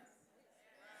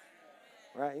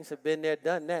 Right? He said, been there,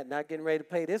 done that, not getting ready to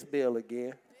pay this bill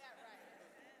again.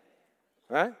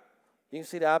 Right? You can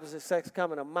see the opposite sex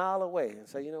coming a mile away and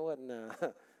say, you know what, nah.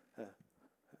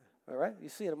 All right? You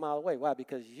see it a mile away. Why?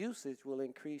 Because usage will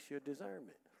increase your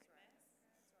discernment.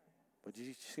 But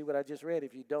you see what I just read?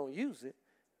 If you don't use it,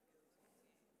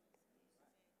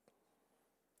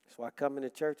 that's why coming to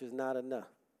church is not enough.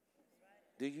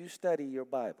 Do you study your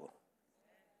Bible?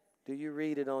 Do you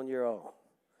read it on your own?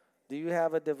 Do you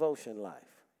have a devotion life?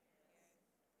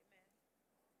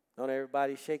 Don't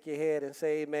everybody shake your head and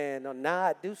say amen. No,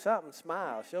 nah, do something.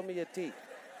 Smile. Show me your teeth.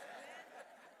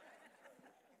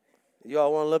 You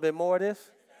all want a little bit more of this?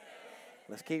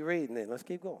 Let's keep reading it. Let's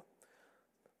keep going.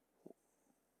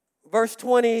 Verse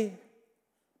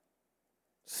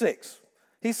 26.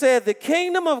 He said, the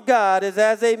kingdom of God is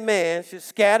as a man should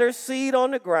scatter seed on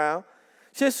the ground,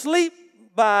 should sleep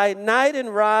by night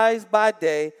and rise by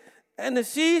day, And the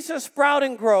seed shall sprout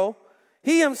and grow.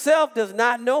 He himself does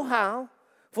not know how.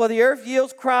 For the earth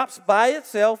yields crops by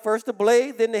itself, first the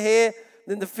blade, then the head,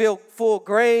 then the full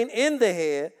grain in the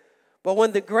head. But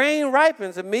when the grain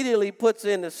ripens, immediately puts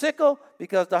in the sickle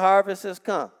because the harvest has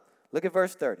come. Look at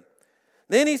verse 30.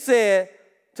 Then he said,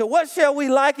 to what shall we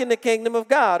liken the kingdom of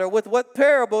God, or with what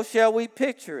parable shall we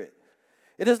picture it?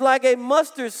 It is like a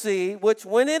mustard seed, which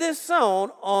when it is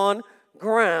sown on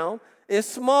ground is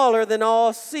smaller than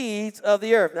all seeds of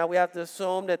the earth. Now we have to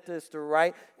assume that it's the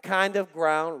right kind of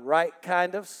ground, right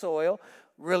kind of soil,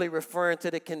 really referring to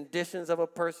the conditions of a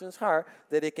person's heart,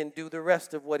 that it can do the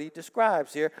rest of what he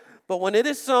describes here. But when it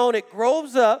is sown, it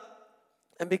grows up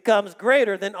and becomes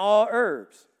greater than all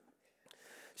herbs.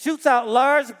 Shoots out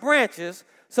large branches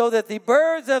so that the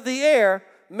birds of the air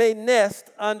may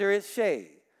nest under its shade.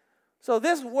 So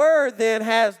this word then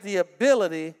has the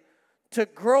ability to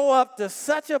grow up to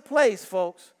such a place,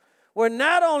 folks, where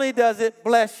not only does it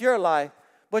bless your life,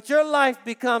 but your life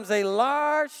becomes a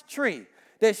large tree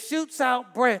that shoots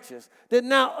out branches that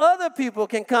now other people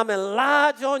can come and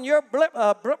lodge on your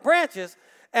branches,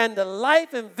 and the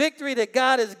life and victory that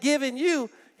God has given you,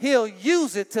 he'll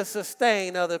use it to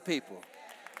sustain other people.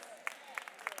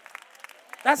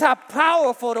 That's how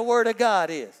powerful the Word of God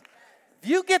is. If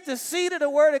you get the seed of the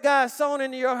Word of God sown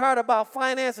into your heart about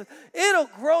finances, it'll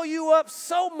grow you up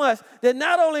so much that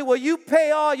not only will you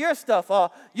pay all your stuff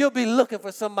off, you'll be looking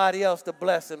for somebody else to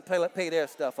bless and pay their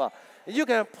stuff off. And you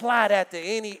can apply that to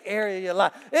any area of your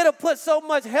life. It'll put so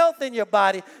much health in your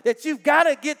body that you've got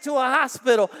to get to a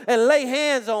hospital and lay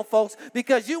hands on folks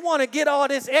because you want to get all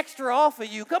this extra off of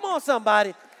you. Come on,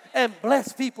 somebody, and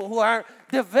bless people who aren't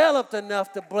developed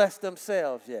enough to bless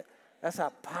themselves yet. That's how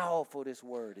powerful this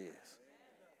word is.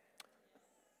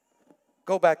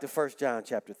 Go back to 1 John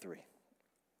chapter 3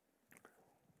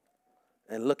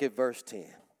 and look at verse 10.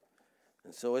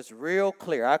 And so it's real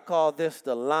clear. I call this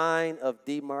the line of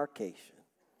demarcation.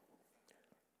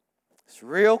 It's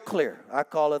real clear. I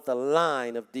call it the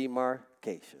line of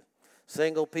demarcation.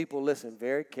 Single people, listen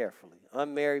very carefully.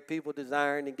 Unmarried people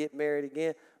desiring to get married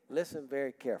again, listen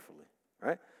very carefully.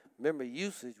 Right? Remember,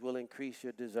 usage will increase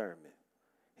your discernment.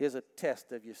 Here's a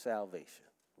test of your salvation.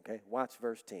 Okay? Watch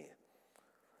verse 10.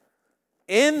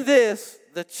 In this,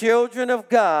 the children of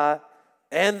God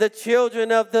and the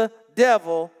children of the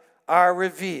devil are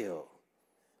revealed.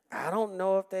 I don't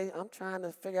know if I'm trying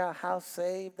to figure out how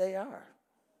saved they are.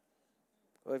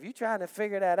 Well, if you're trying to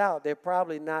figure that out, they're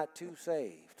probably not too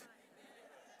saved.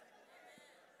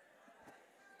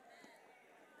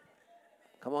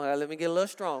 Come on, let me get a little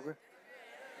stronger.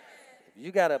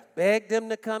 You got to beg them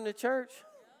to come to church.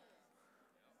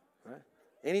 Right?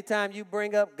 Anytime you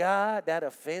bring up God, that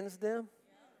offends them.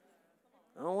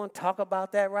 I don't want to talk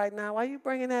about that right now. Why are you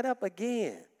bringing that up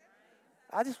again?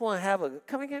 I just want to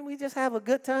can't we just have a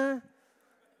good time?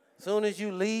 As soon as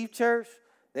you leave church,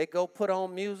 they go put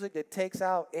on music that takes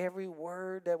out every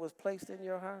word that was placed in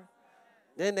your heart.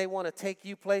 Then they want to take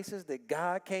you places that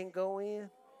God can't go in.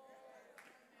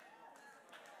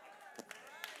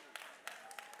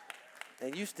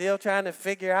 And you still trying to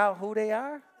figure out who they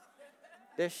are?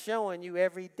 They're showing you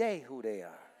every day who they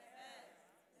are.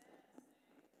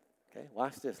 Okay,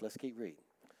 watch this. Let's keep reading.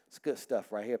 It's good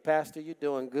stuff right here. Pastor, you're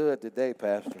doing good today,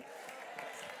 Pastor.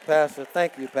 Pastor,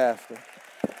 thank you, Pastor.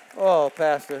 Oh,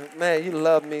 Pastor, man, you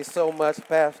love me so much,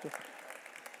 Pastor.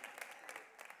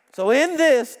 So in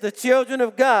this, the children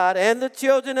of God and the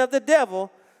children of the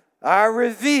devil are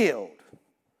revealed.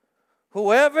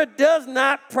 Whoever does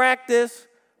not practice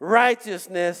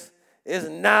righteousness is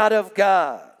not of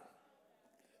God.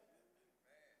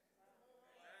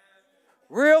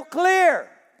 Real clear.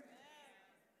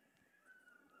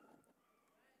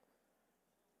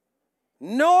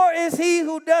 Nor is he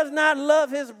who does not love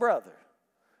his brother.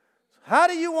 How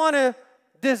do you want to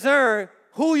discern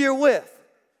who you're with?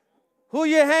 Who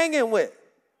you're hanging with?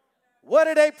 What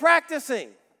are they practicing?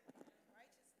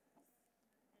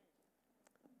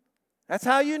 That's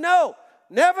how you know.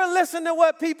 Never listen to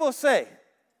what people say.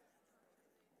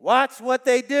 Watch what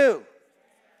they do.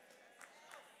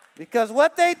 Because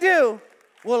what they do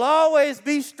will always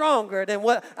be stronger than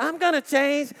what I'm going to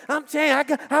change. I'm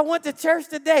changed. I went to church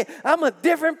today. I'm a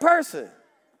different person.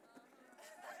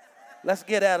 Let's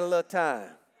get out a little time.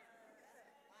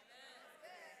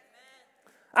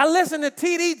 I listened to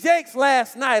T.D. Jakes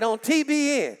last night on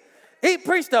TBN. He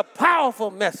preached a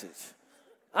powerful message.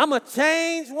 I'm a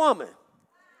changed woman.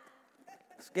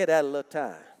 Let's get out a little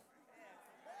time.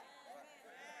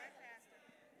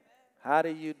 How do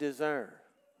you discern?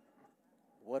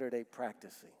 What are they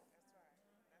practicing?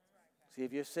 See,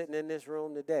 if you're sitting in this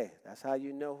room today, that's how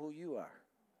you know who you are.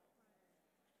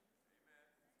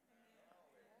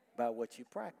 by what you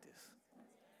practice.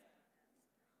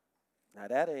 Now,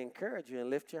 that'll encourage you and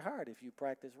lift your heart if you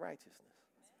practice righteousness.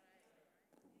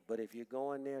 But if you're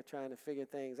going there trying to figure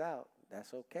things out,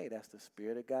 that's okay. That's the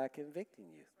Spirit of God convicting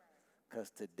you,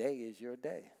 because today is your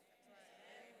day.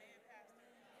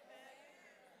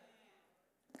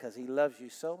 Because he loves you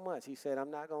so much. He said, I'm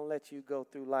not going to let you go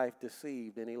through life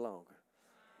deceived any longer.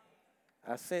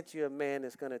 I sent you a man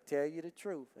that's going to tell you the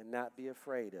truth and not be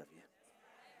afraid of you.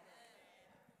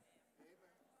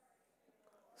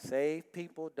 Saved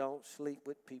people don't sleep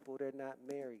with people they're not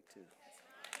married to.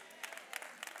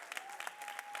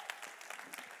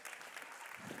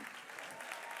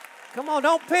 Come on,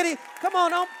 don't pity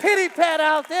pat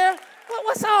out there.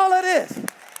 What's all of this?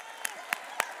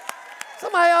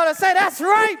 Somebody ought to say, that's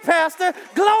right, Pastor.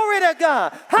 Glory to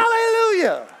God.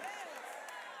 Hallelujah.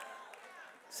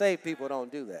 Saved people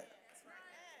don't do that.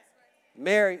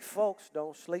 Married folks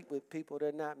don't sleep with people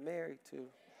they're not married to.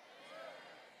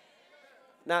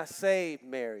 Not saved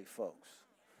married folks.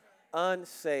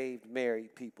 Unsaved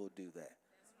married people do that.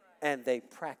 And they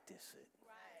practice it.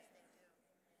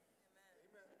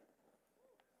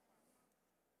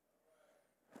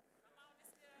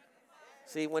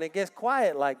 See, when it gets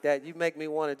quiet like that, you make me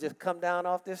want to just come down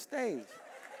off this stage.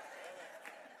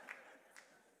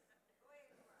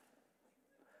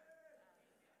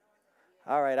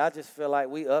 All right, I just feel like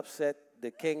we upset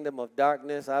the kingdom of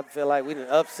darkness. I feel like we done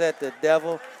upset the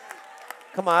devil.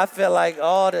 Come on, I feel like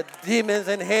all the demons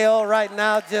in hell right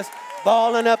now just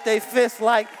balling up their fists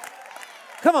like,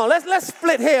 come on, let's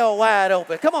split hell wide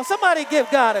open. Come on, somebody give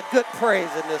God a good praise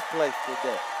in this place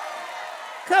today.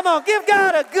 Come on, give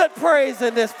God a good praise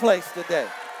in this place today.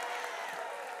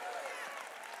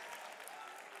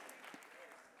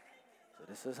 So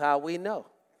this is how we know.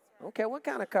 I don't care what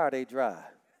kind of car they drive.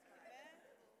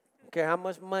 I don't care how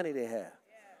much money they have.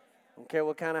 I don't care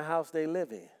what kind of house they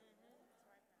live in.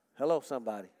 Hello,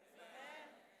 somebody.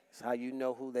 It's how you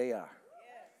know who they are.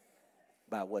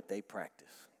 By what they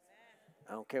practice.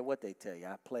 I don't care what they tell you.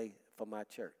 I play for my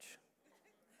church.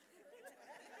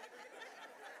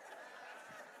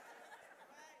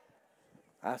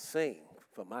 I sing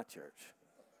for my church.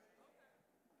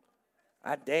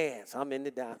 I dance. I'm in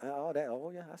the down. All that.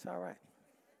 Oh, yeah, that's all right.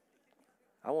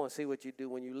 I want to see what you do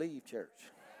when you leave church.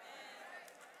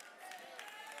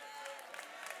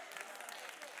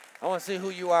 I want to see who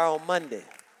you are on Monday.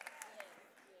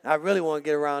 I really want to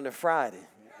get around to Friday.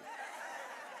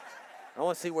 I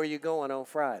want to see where you're going on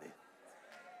Friday.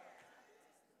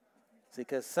 See,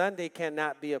 because Sunday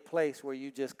cannot be a place where you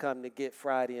just come to get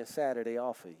Friday and Saturday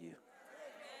off of you.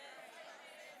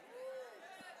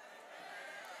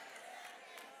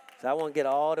 So I want to get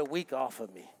all the week off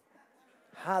of me.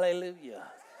 Hallelujah.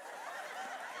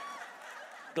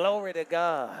 Glory to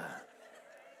God.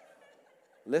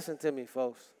 Listen to me,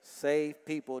 folks. Saved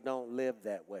people don't live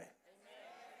that way.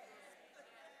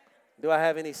 Do I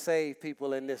have any saved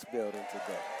people in this building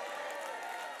today?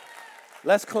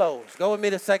 Let's close. Go with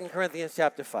me to 2 Corinthians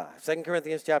chapter 5. 2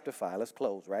 Corinthians chapter 5. Let's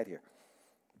close right here.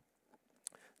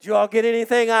 Did you all get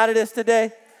anything out of this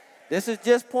today? This is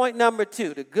just point number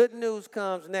 2. The good news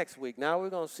comes next week. Now we're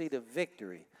going to see the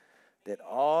victory that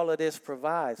all of this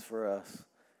provides for us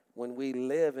when we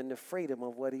live in the freedom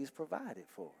of what he's provided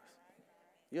for us.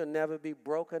 You'll never be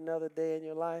broke another day in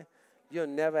your life. You'll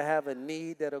never have a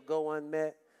need that'll go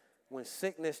unmet. When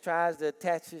sickness tries to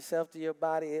attach itself to your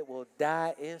body, it will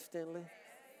die instantly.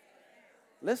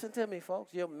 Listen to me,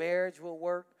 folks. Your marriage will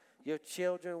work. Your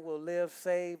children will live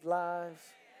saved lives.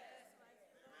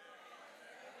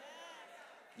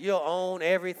 You'll own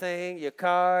everything, your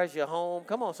cars, your home.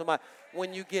 Come on, somebody.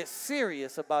 When you get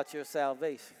serious about your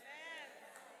salvation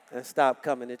and stop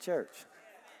coming to church.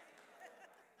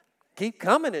 Keep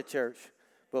coming to church,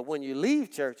 but when you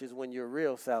leave church is when your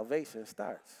real salvation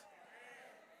starts.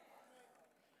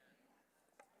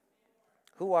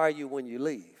 Who are you when you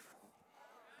leave?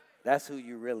 That's who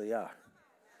you really are.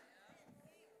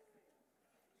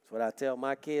 That's what I tell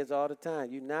my kids all the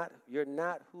time. You're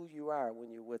not who you are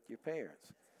when you're with your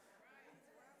parents.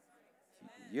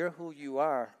 You're who you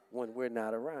are when we're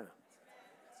not around.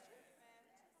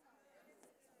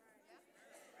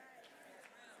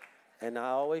 And I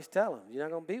always tell them, you're not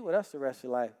going to be with us the rest of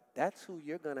your life. That's who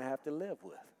you're going to have to live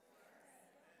with,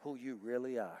 who you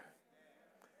really are.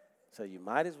 So you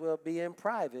might as well be in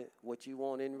private what you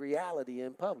want in reality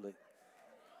in public,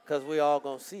 because we all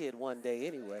going to see it one day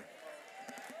anyway.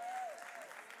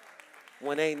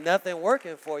 When ain't nothing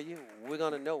working for you, we're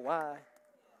going to know why.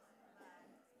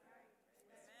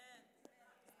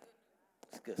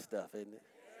 It's good stuff, isn't it?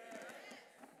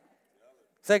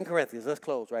 2 Corinthians, let's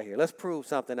close right here. Let's prove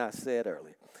something I said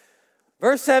earlier.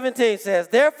 Verse 17 says,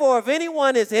 therefore, if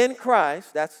anyone is in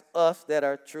Christ, that's us that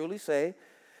are truly saved,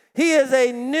 he is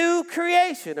a new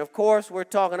creation. Of course, we're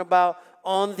talking about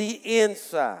on the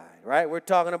inside, right? We're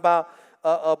talking about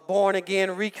a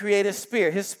born-again, recreated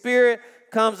spirit. His spirit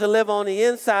comes to live on the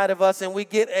inside of us, and we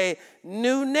get a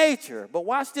new nature. But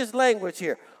watch this language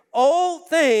here. Old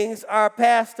things are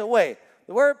passed away.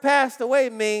 The word passed away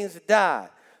means died.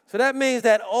 So that means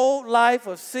that old life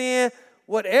of sin,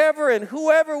 whatever and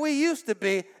whoever we used to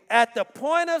be, at the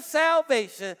point of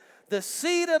salvation, the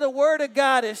seed of the word of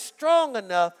God is strong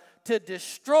enough to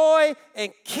destroy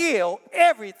and kill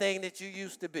everything that you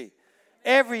used to be.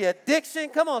 Every addiction,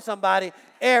 come on somebody,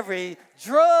 every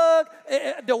drug.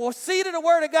 The seed of the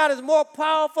word of God is more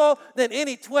powerful than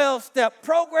any 12-step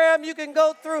program you can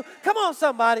go through. Come on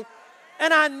somebody.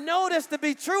 And I know this to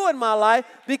be true in my life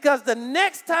because the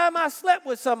next time I slept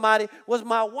with somebody was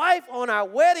my wife on our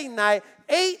wedding night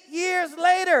 8 years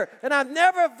later. And I've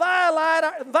never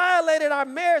violated our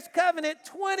marriage covenant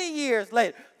 20 years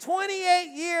later.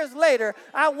 28 years later,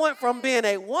 I went from being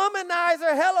a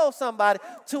womanizer, hello somebody,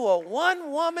 to a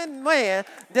one-woman man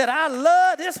that I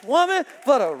love this woman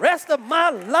for the rest of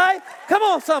my life. Come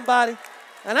on somebody.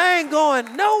 And I ain't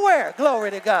going nowhere,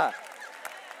 glory to God.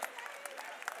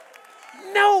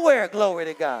 Nowhere, glory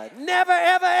to God. Never,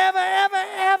 ever, ever, ever,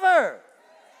 ever.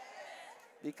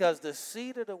 Because the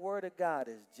seed of the word of God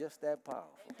is just that powerful.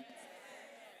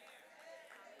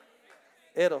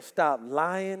 It'll stop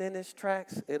lying in its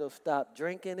tracks. It'll stop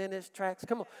drinking in its tracks.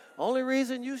 Come on. Only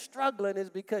reason you're struggling is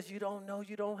because you don't know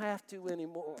you don't have to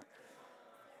anymore.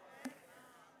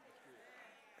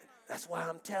 That's why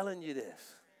I'm telling you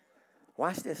this.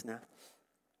 Watch this now.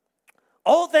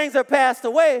 Old things are passed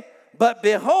away, but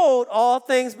behold, all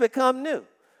things become new.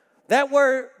 That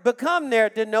word become there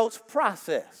denotes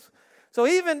process. So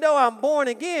even though I'm born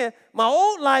again, my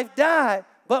old life died,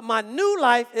 but my new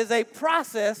life is a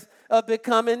process of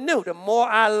becoming new. The more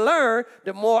I learn,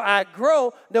 the more I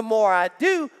grow, the more I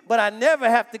do, but I never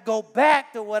have to go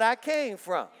back to what I came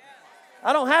from.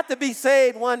 I don't have to be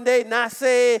saved one day, not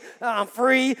saved, I'm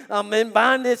free, I'm in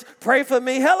bondage, pray for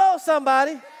me. Hello,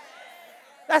 somebody.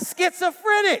 That's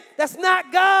schizophrenic. That's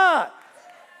not God.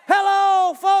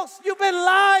 Hello, folks. You've been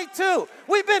lied to.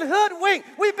 We've been hoodwinked.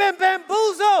 We've been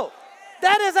bamboozled.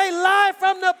 That is a lie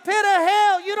from the pit of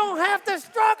hell. You don't have to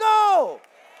struggle.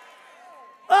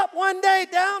 Up one day,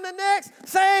 down the next.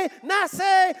 Say, not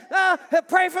say,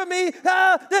 pray for me.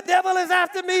 The devil is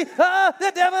after me.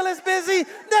 The devil is busy.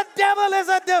 The devil is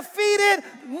a defeated,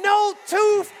 no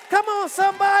tooth. Come on,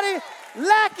 somebody.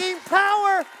 Lacking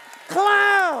power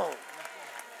clown.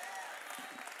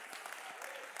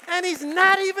 And he's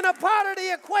not even a part of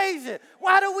the equation.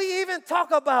 Why do we even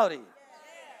talk about him?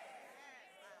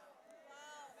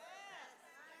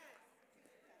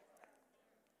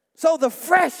 So the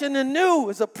fresh and the new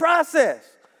is a process.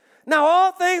 Now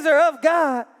all things are of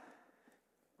God,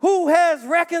 who has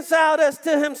reconciled us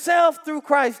to himself through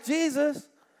Christ Jesus.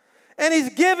 And he's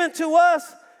given to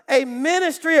us a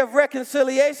ministry of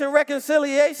reconciliation.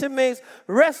 Reconciliation means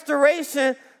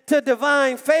restoration to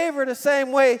divine favor, the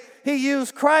same way he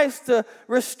used Christ to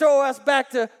restore us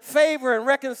back to favor and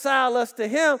reconcile us to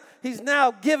him. He's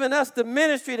now given us the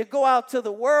ministry to go out to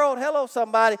the world, hello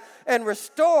somebody, and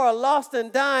restore a lost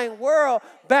and dying world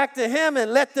back to him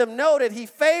and let them know that he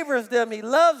favors them, he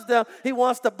loves them, he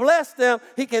wants to bless them,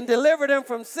 he can deliver them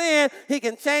from sin, he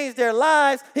can change their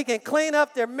lives, he can clean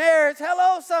up their marriage.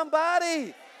 Hello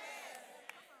somebody.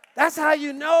 That's how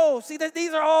you know. See,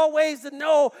 these are all ways to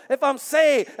know if I'm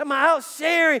saved. Am I out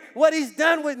sharing what he's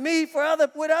done with me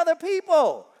with other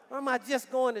people? Or am I just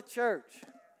going to church?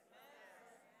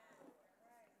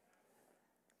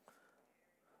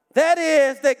 That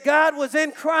is that God was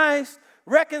in Christ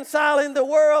reconciling the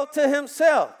world to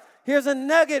himself. Here's a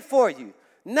nugget for you.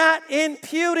 Not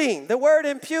imputing. The word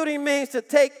imputing means to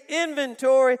take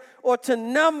inventory or to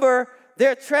number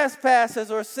their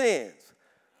trespasses or sins.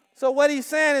 So what he's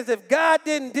saying is if God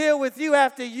didn't deal with you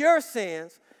after your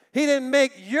sins, he didn't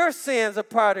make your sins a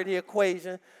part of the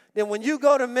equation, then when you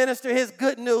go to minister his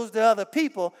good news to other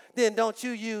people, then don't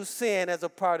you use sin as a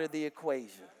part of the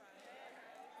equation.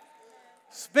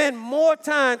 Spend more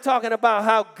time talking about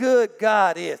how good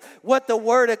God is, what the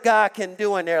Word of God can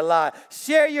do in their life.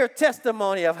 Share your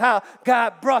testimony of how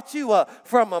God brought you up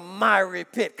from a miry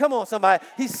pit. Come on, somebody.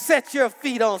 He set your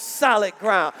feet on solid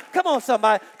ground. Come on,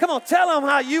 somebody. Come on, tell them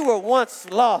how you were once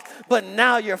lost, but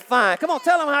now you're fine. Come on,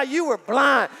 tell them how you were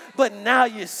blind, but now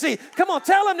you see. Come on,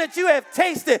 tell them that you have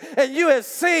tasted and you have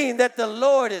seen that the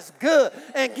Lord is good,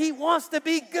 and he wants to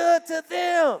be good to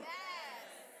them.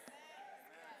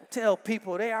 Tell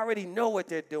people they already know what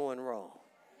they're doing wrong.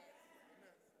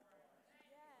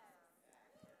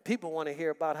 People want to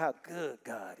hear about how good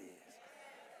God is.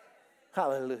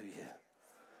 Hallelujah.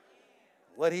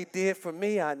 What he did for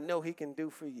me, I know he can do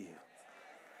for you.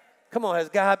 Come on, has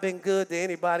God been good to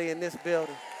anybody in this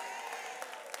building?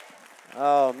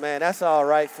 Oh, man, that's all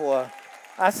right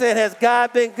I said, has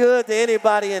God been good to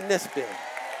anybody in this building?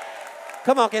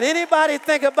 Come on, can anybody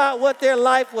think about what their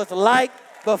life was like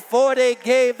before they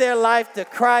gave their life to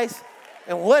Christ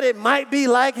and what it might be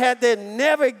like had they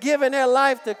never given their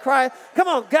life to Christ? Come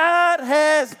on, God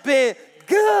has been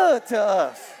good to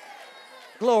us.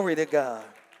 Glory to God.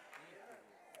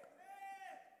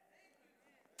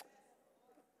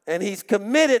 And he's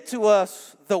committed to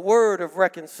us the word of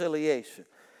reconciliation.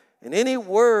 And any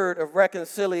word of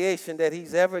reconciliation that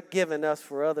he's ever given us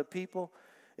for other people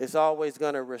is always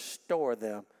going to restore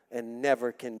them and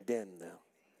never condemn them.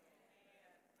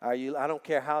 I don't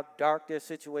care how dark their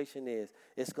situation is,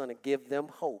 it's going to give them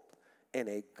hope and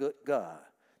a good God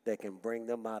that can bring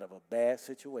them out of a bad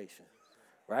situation,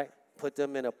 right? Put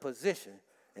them in a position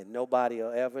and nobody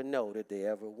will ever know that they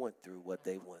ever went through what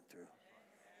they went through.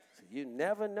 So you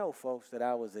never know, folks, that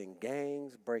I was in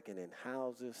gangs, breaking in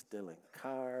houses, stealing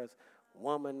cars,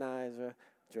 womanizer,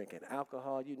 drinking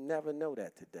alcohol. You never know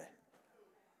that today.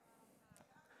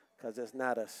 Because there's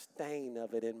not a stain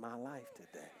of it in my life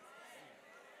today.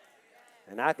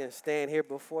 And I can stand here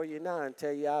before you now and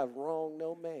tell you I've wronged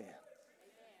no man.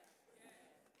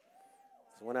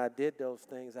 So when I did those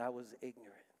things, I was ignorant.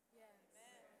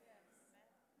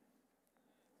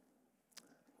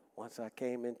 Once I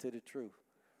came into the truth,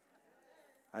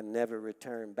 I never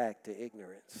returned back to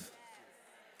ignorance.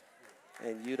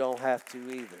 And you don't have to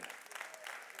either.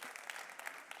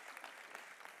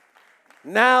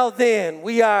 Now then,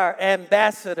 we are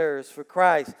ambassadors for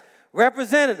Christ,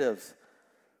 representatives.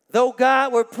 Though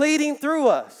God were pleading through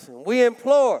us, and we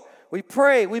implore, we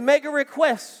pray, we make a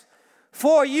request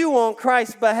for you on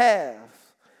Christ's behalf,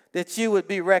 that you would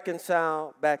be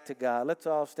reconciled back to God. Let's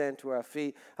all stand to our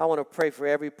feet. I want to pray for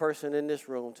every person in this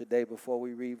room today before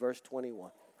we read verse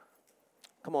 21.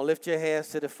 Come on, lift your hands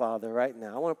to the Father right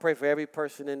now. I want to pray for every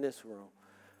person in this room.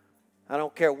 I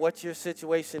don't care what your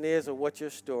situation is or what your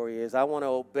story is. I want to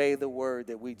obey the word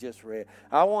that we just read.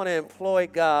 I want to employ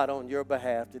God on your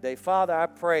behalf today. Father, I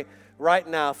pray right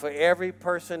now for every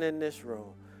person in this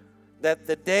room that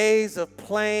the days of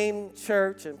playing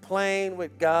church and playing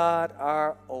with God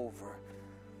are over.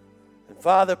 And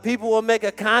Father, people will make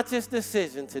a conscious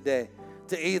decision today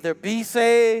to either be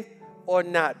saved or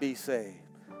not be saved.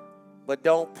 But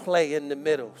don't play in the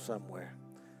middle somewhere.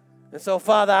 And so,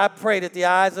 Father, I pray that the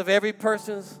eyes of every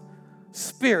person's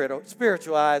spirit or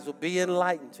spiritual eyes will be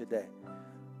enlightened today.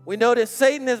 We know that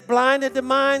Satan has blinded the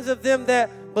minds of them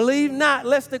that believe not,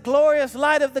 lest the glorious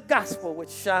light of the gospel would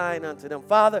shine unto them.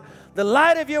 Father, the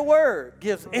light of your word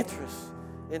gives interest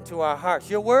into our hearts.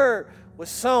 Your word was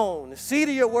sown. The seed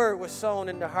of your word was sown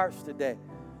in the hearts today.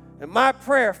 And my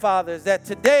prayer, Father, is that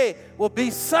today will be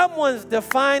someone's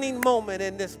defining moment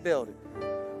in this building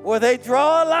where they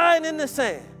draw a line in the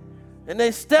sand and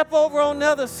they step over on the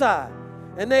other side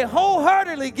and they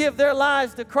wholeheartedly give their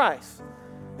lives to Christ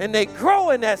and they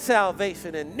grow in that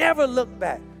salvation and never look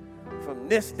back from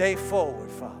this day forward,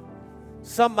 Father.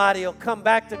 Somebody will come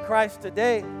back to Christ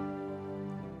today and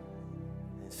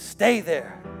stay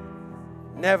there,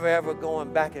 never ever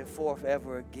going back and forth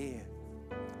ever again.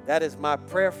 That is my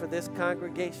prayer for this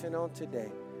congregation on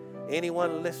today.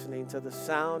 Anyone listening to the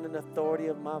sound and authority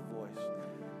of my voice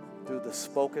through the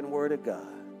spoken word of God.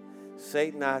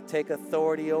 Satan, I take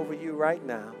authority over you right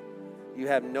now. You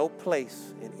have no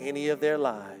place in any of their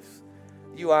lives.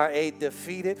 You are a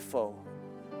defeated foe.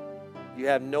 You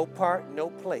have no part, no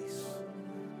place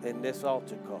in this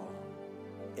altar call.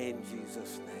 In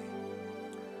Jesus' name.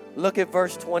 Look at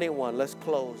verse 21. Let's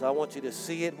close. I want you to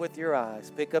see it with your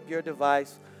eyes. Pick up your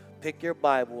device. Pick your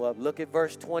Bible up. Look at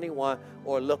verse 21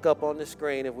 or look up on the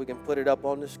screen if we can put it up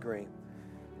on the screen.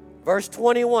 Verse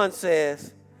 21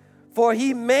 says, for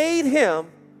he made him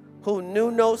who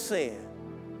knew no sin,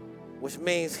 which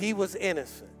means he was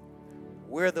innocent.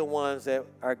 We're the ones that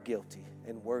are guilty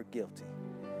and were guilty.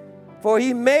 For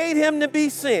he made him to be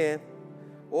sin,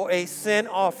 or a sin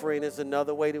offering is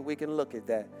another way that we can look at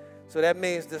that. So that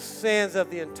means the sins of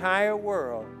the entire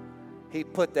world, he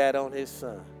put that on his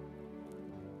son.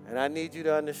 And I need you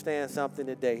to understand something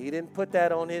today. He didn't put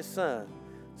that on his son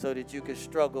so that you could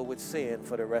struggle with sin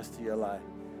for the rest of your life.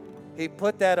 He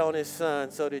put that on his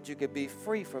son so that you could be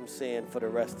free from sin for the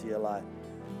rest of your life.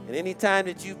 And any time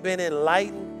that you've been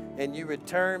enlightened and you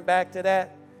return back to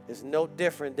that, it's no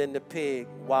different than the pig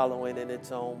wallowing in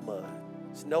its own mud.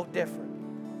 It's no different.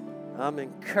 I'm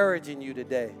encouraging you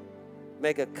today.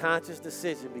 Make a conscious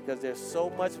decision because there's so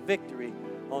much victory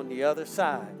on the other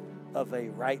side of a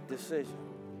right decision.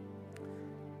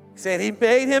 He said he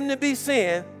made him to be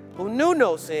sin who knew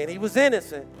no sin. He was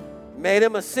innocent. Made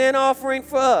him a sin offering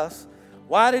for us.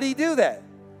 Why did he do that?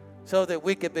 So that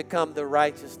we could become the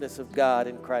righteousness of God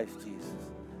in Christ Jesus.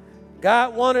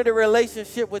 God wanted a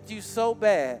relationship with you so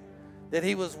bad that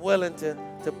he was willing to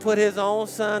put his own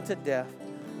son to death,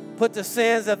 put the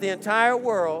sins of the entire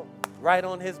world right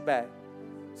on his back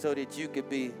so that you could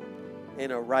be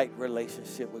in a right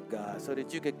relationship with God, so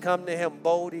that you could come to him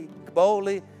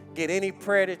boldly, get any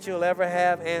prayer that you'll ever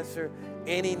have answered,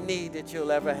 any need that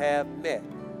you'll ever have met.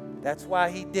 That's why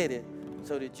he did it,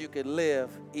 so that you could live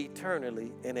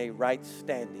eternally in a right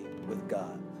standing with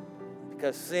God.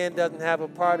 Because sin doesn't have a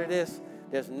part of this,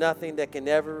 there's nothing that can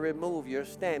ever remove your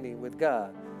standing with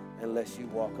God unless you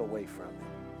walk away from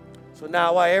it. So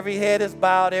now while every head is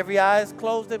bowed, every eye is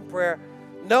closed in prayer,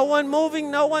 no one moving,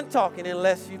 no one talking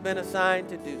unless you've been assigned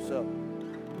to do so.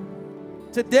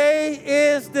 Today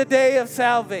is the day of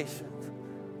salvation.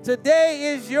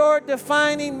 Today is your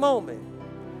defining moment.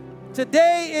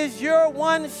 Today is your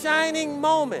one shining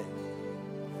moment.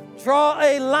 Draw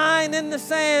a line in the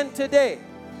sand today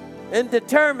and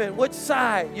determine which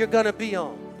side you're going to be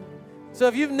on. So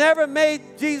if you've never made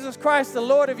Jesus Christ the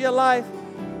Lord of your life,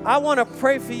 I want to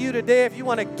pray for you today. If you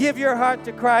want to give your heart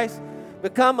to Christ,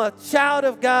 become a child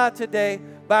of God today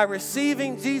by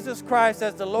receiving Jesus Christ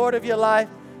as the Lord of your life,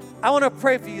 I want to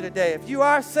pray for you today. If you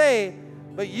are saved,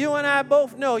 but you and I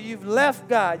both know you've left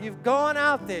God, you've gone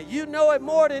out there, you know it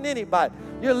more than anybody.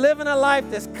 You're living a life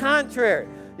that's contrary.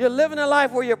 You're living a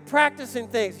life where you're practicing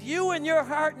things. You in your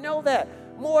heart know that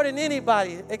more than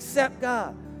anybody except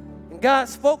God. And God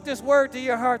spoke this word to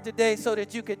your heart today so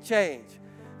that you could change.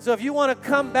 So if you want to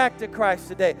come back to Christ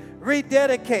today,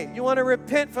 rededicate, you want to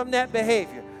repent from that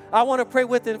behavior, I want to pray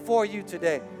with and for you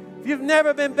today. If you've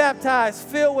never been baptized,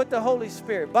 filled with the Holy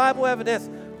Spirit, Bible evidence,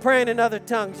 praying in other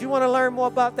tongues, you want to learn more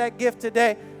about that gift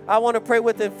today, I want to pray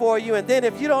with and for you. And then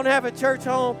if you don't have a church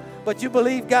home, but you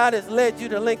believe God has led you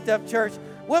to Linked Up Church,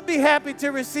 we'll be happy to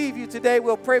receive you today.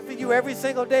 We'll pray for you every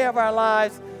single day of our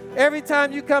lives. Every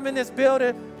time you come in this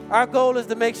building, our goal is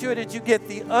to make sure that you get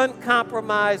the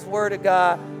uncompromised Word of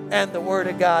God and the Word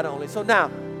of God only. So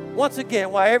now, once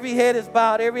again, while every head is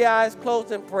bowed, every eye is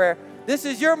closed in prayer, this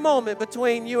is your moment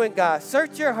between you and God.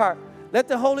 Search your heart. Let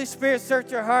the Holy Spirit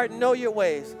search your heart and know your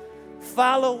ways.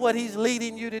 Follow what He's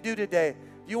leading you to do today.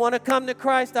 You want to come to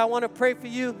Christ, I want to pray for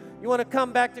you. You want to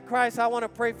come back to Christ, I want to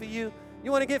pray for you.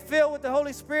 You want to get filled with the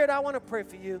Holy Spirit, I want to pray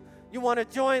for you. You want to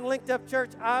join Linked Up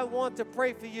Church, I want to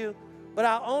pray for you. But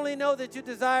I only know that you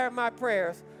desire my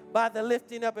prayers by the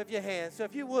lifting up of your hands. So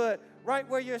if you would, right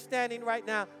where you're standing right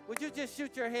now, would you just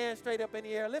shoot your hand straight up in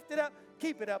the air? Lift it up.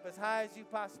 Keep it up as high as you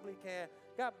possibly can.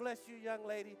 God bless you, young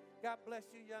lady. God bless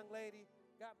you, young lady.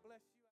 God bless you.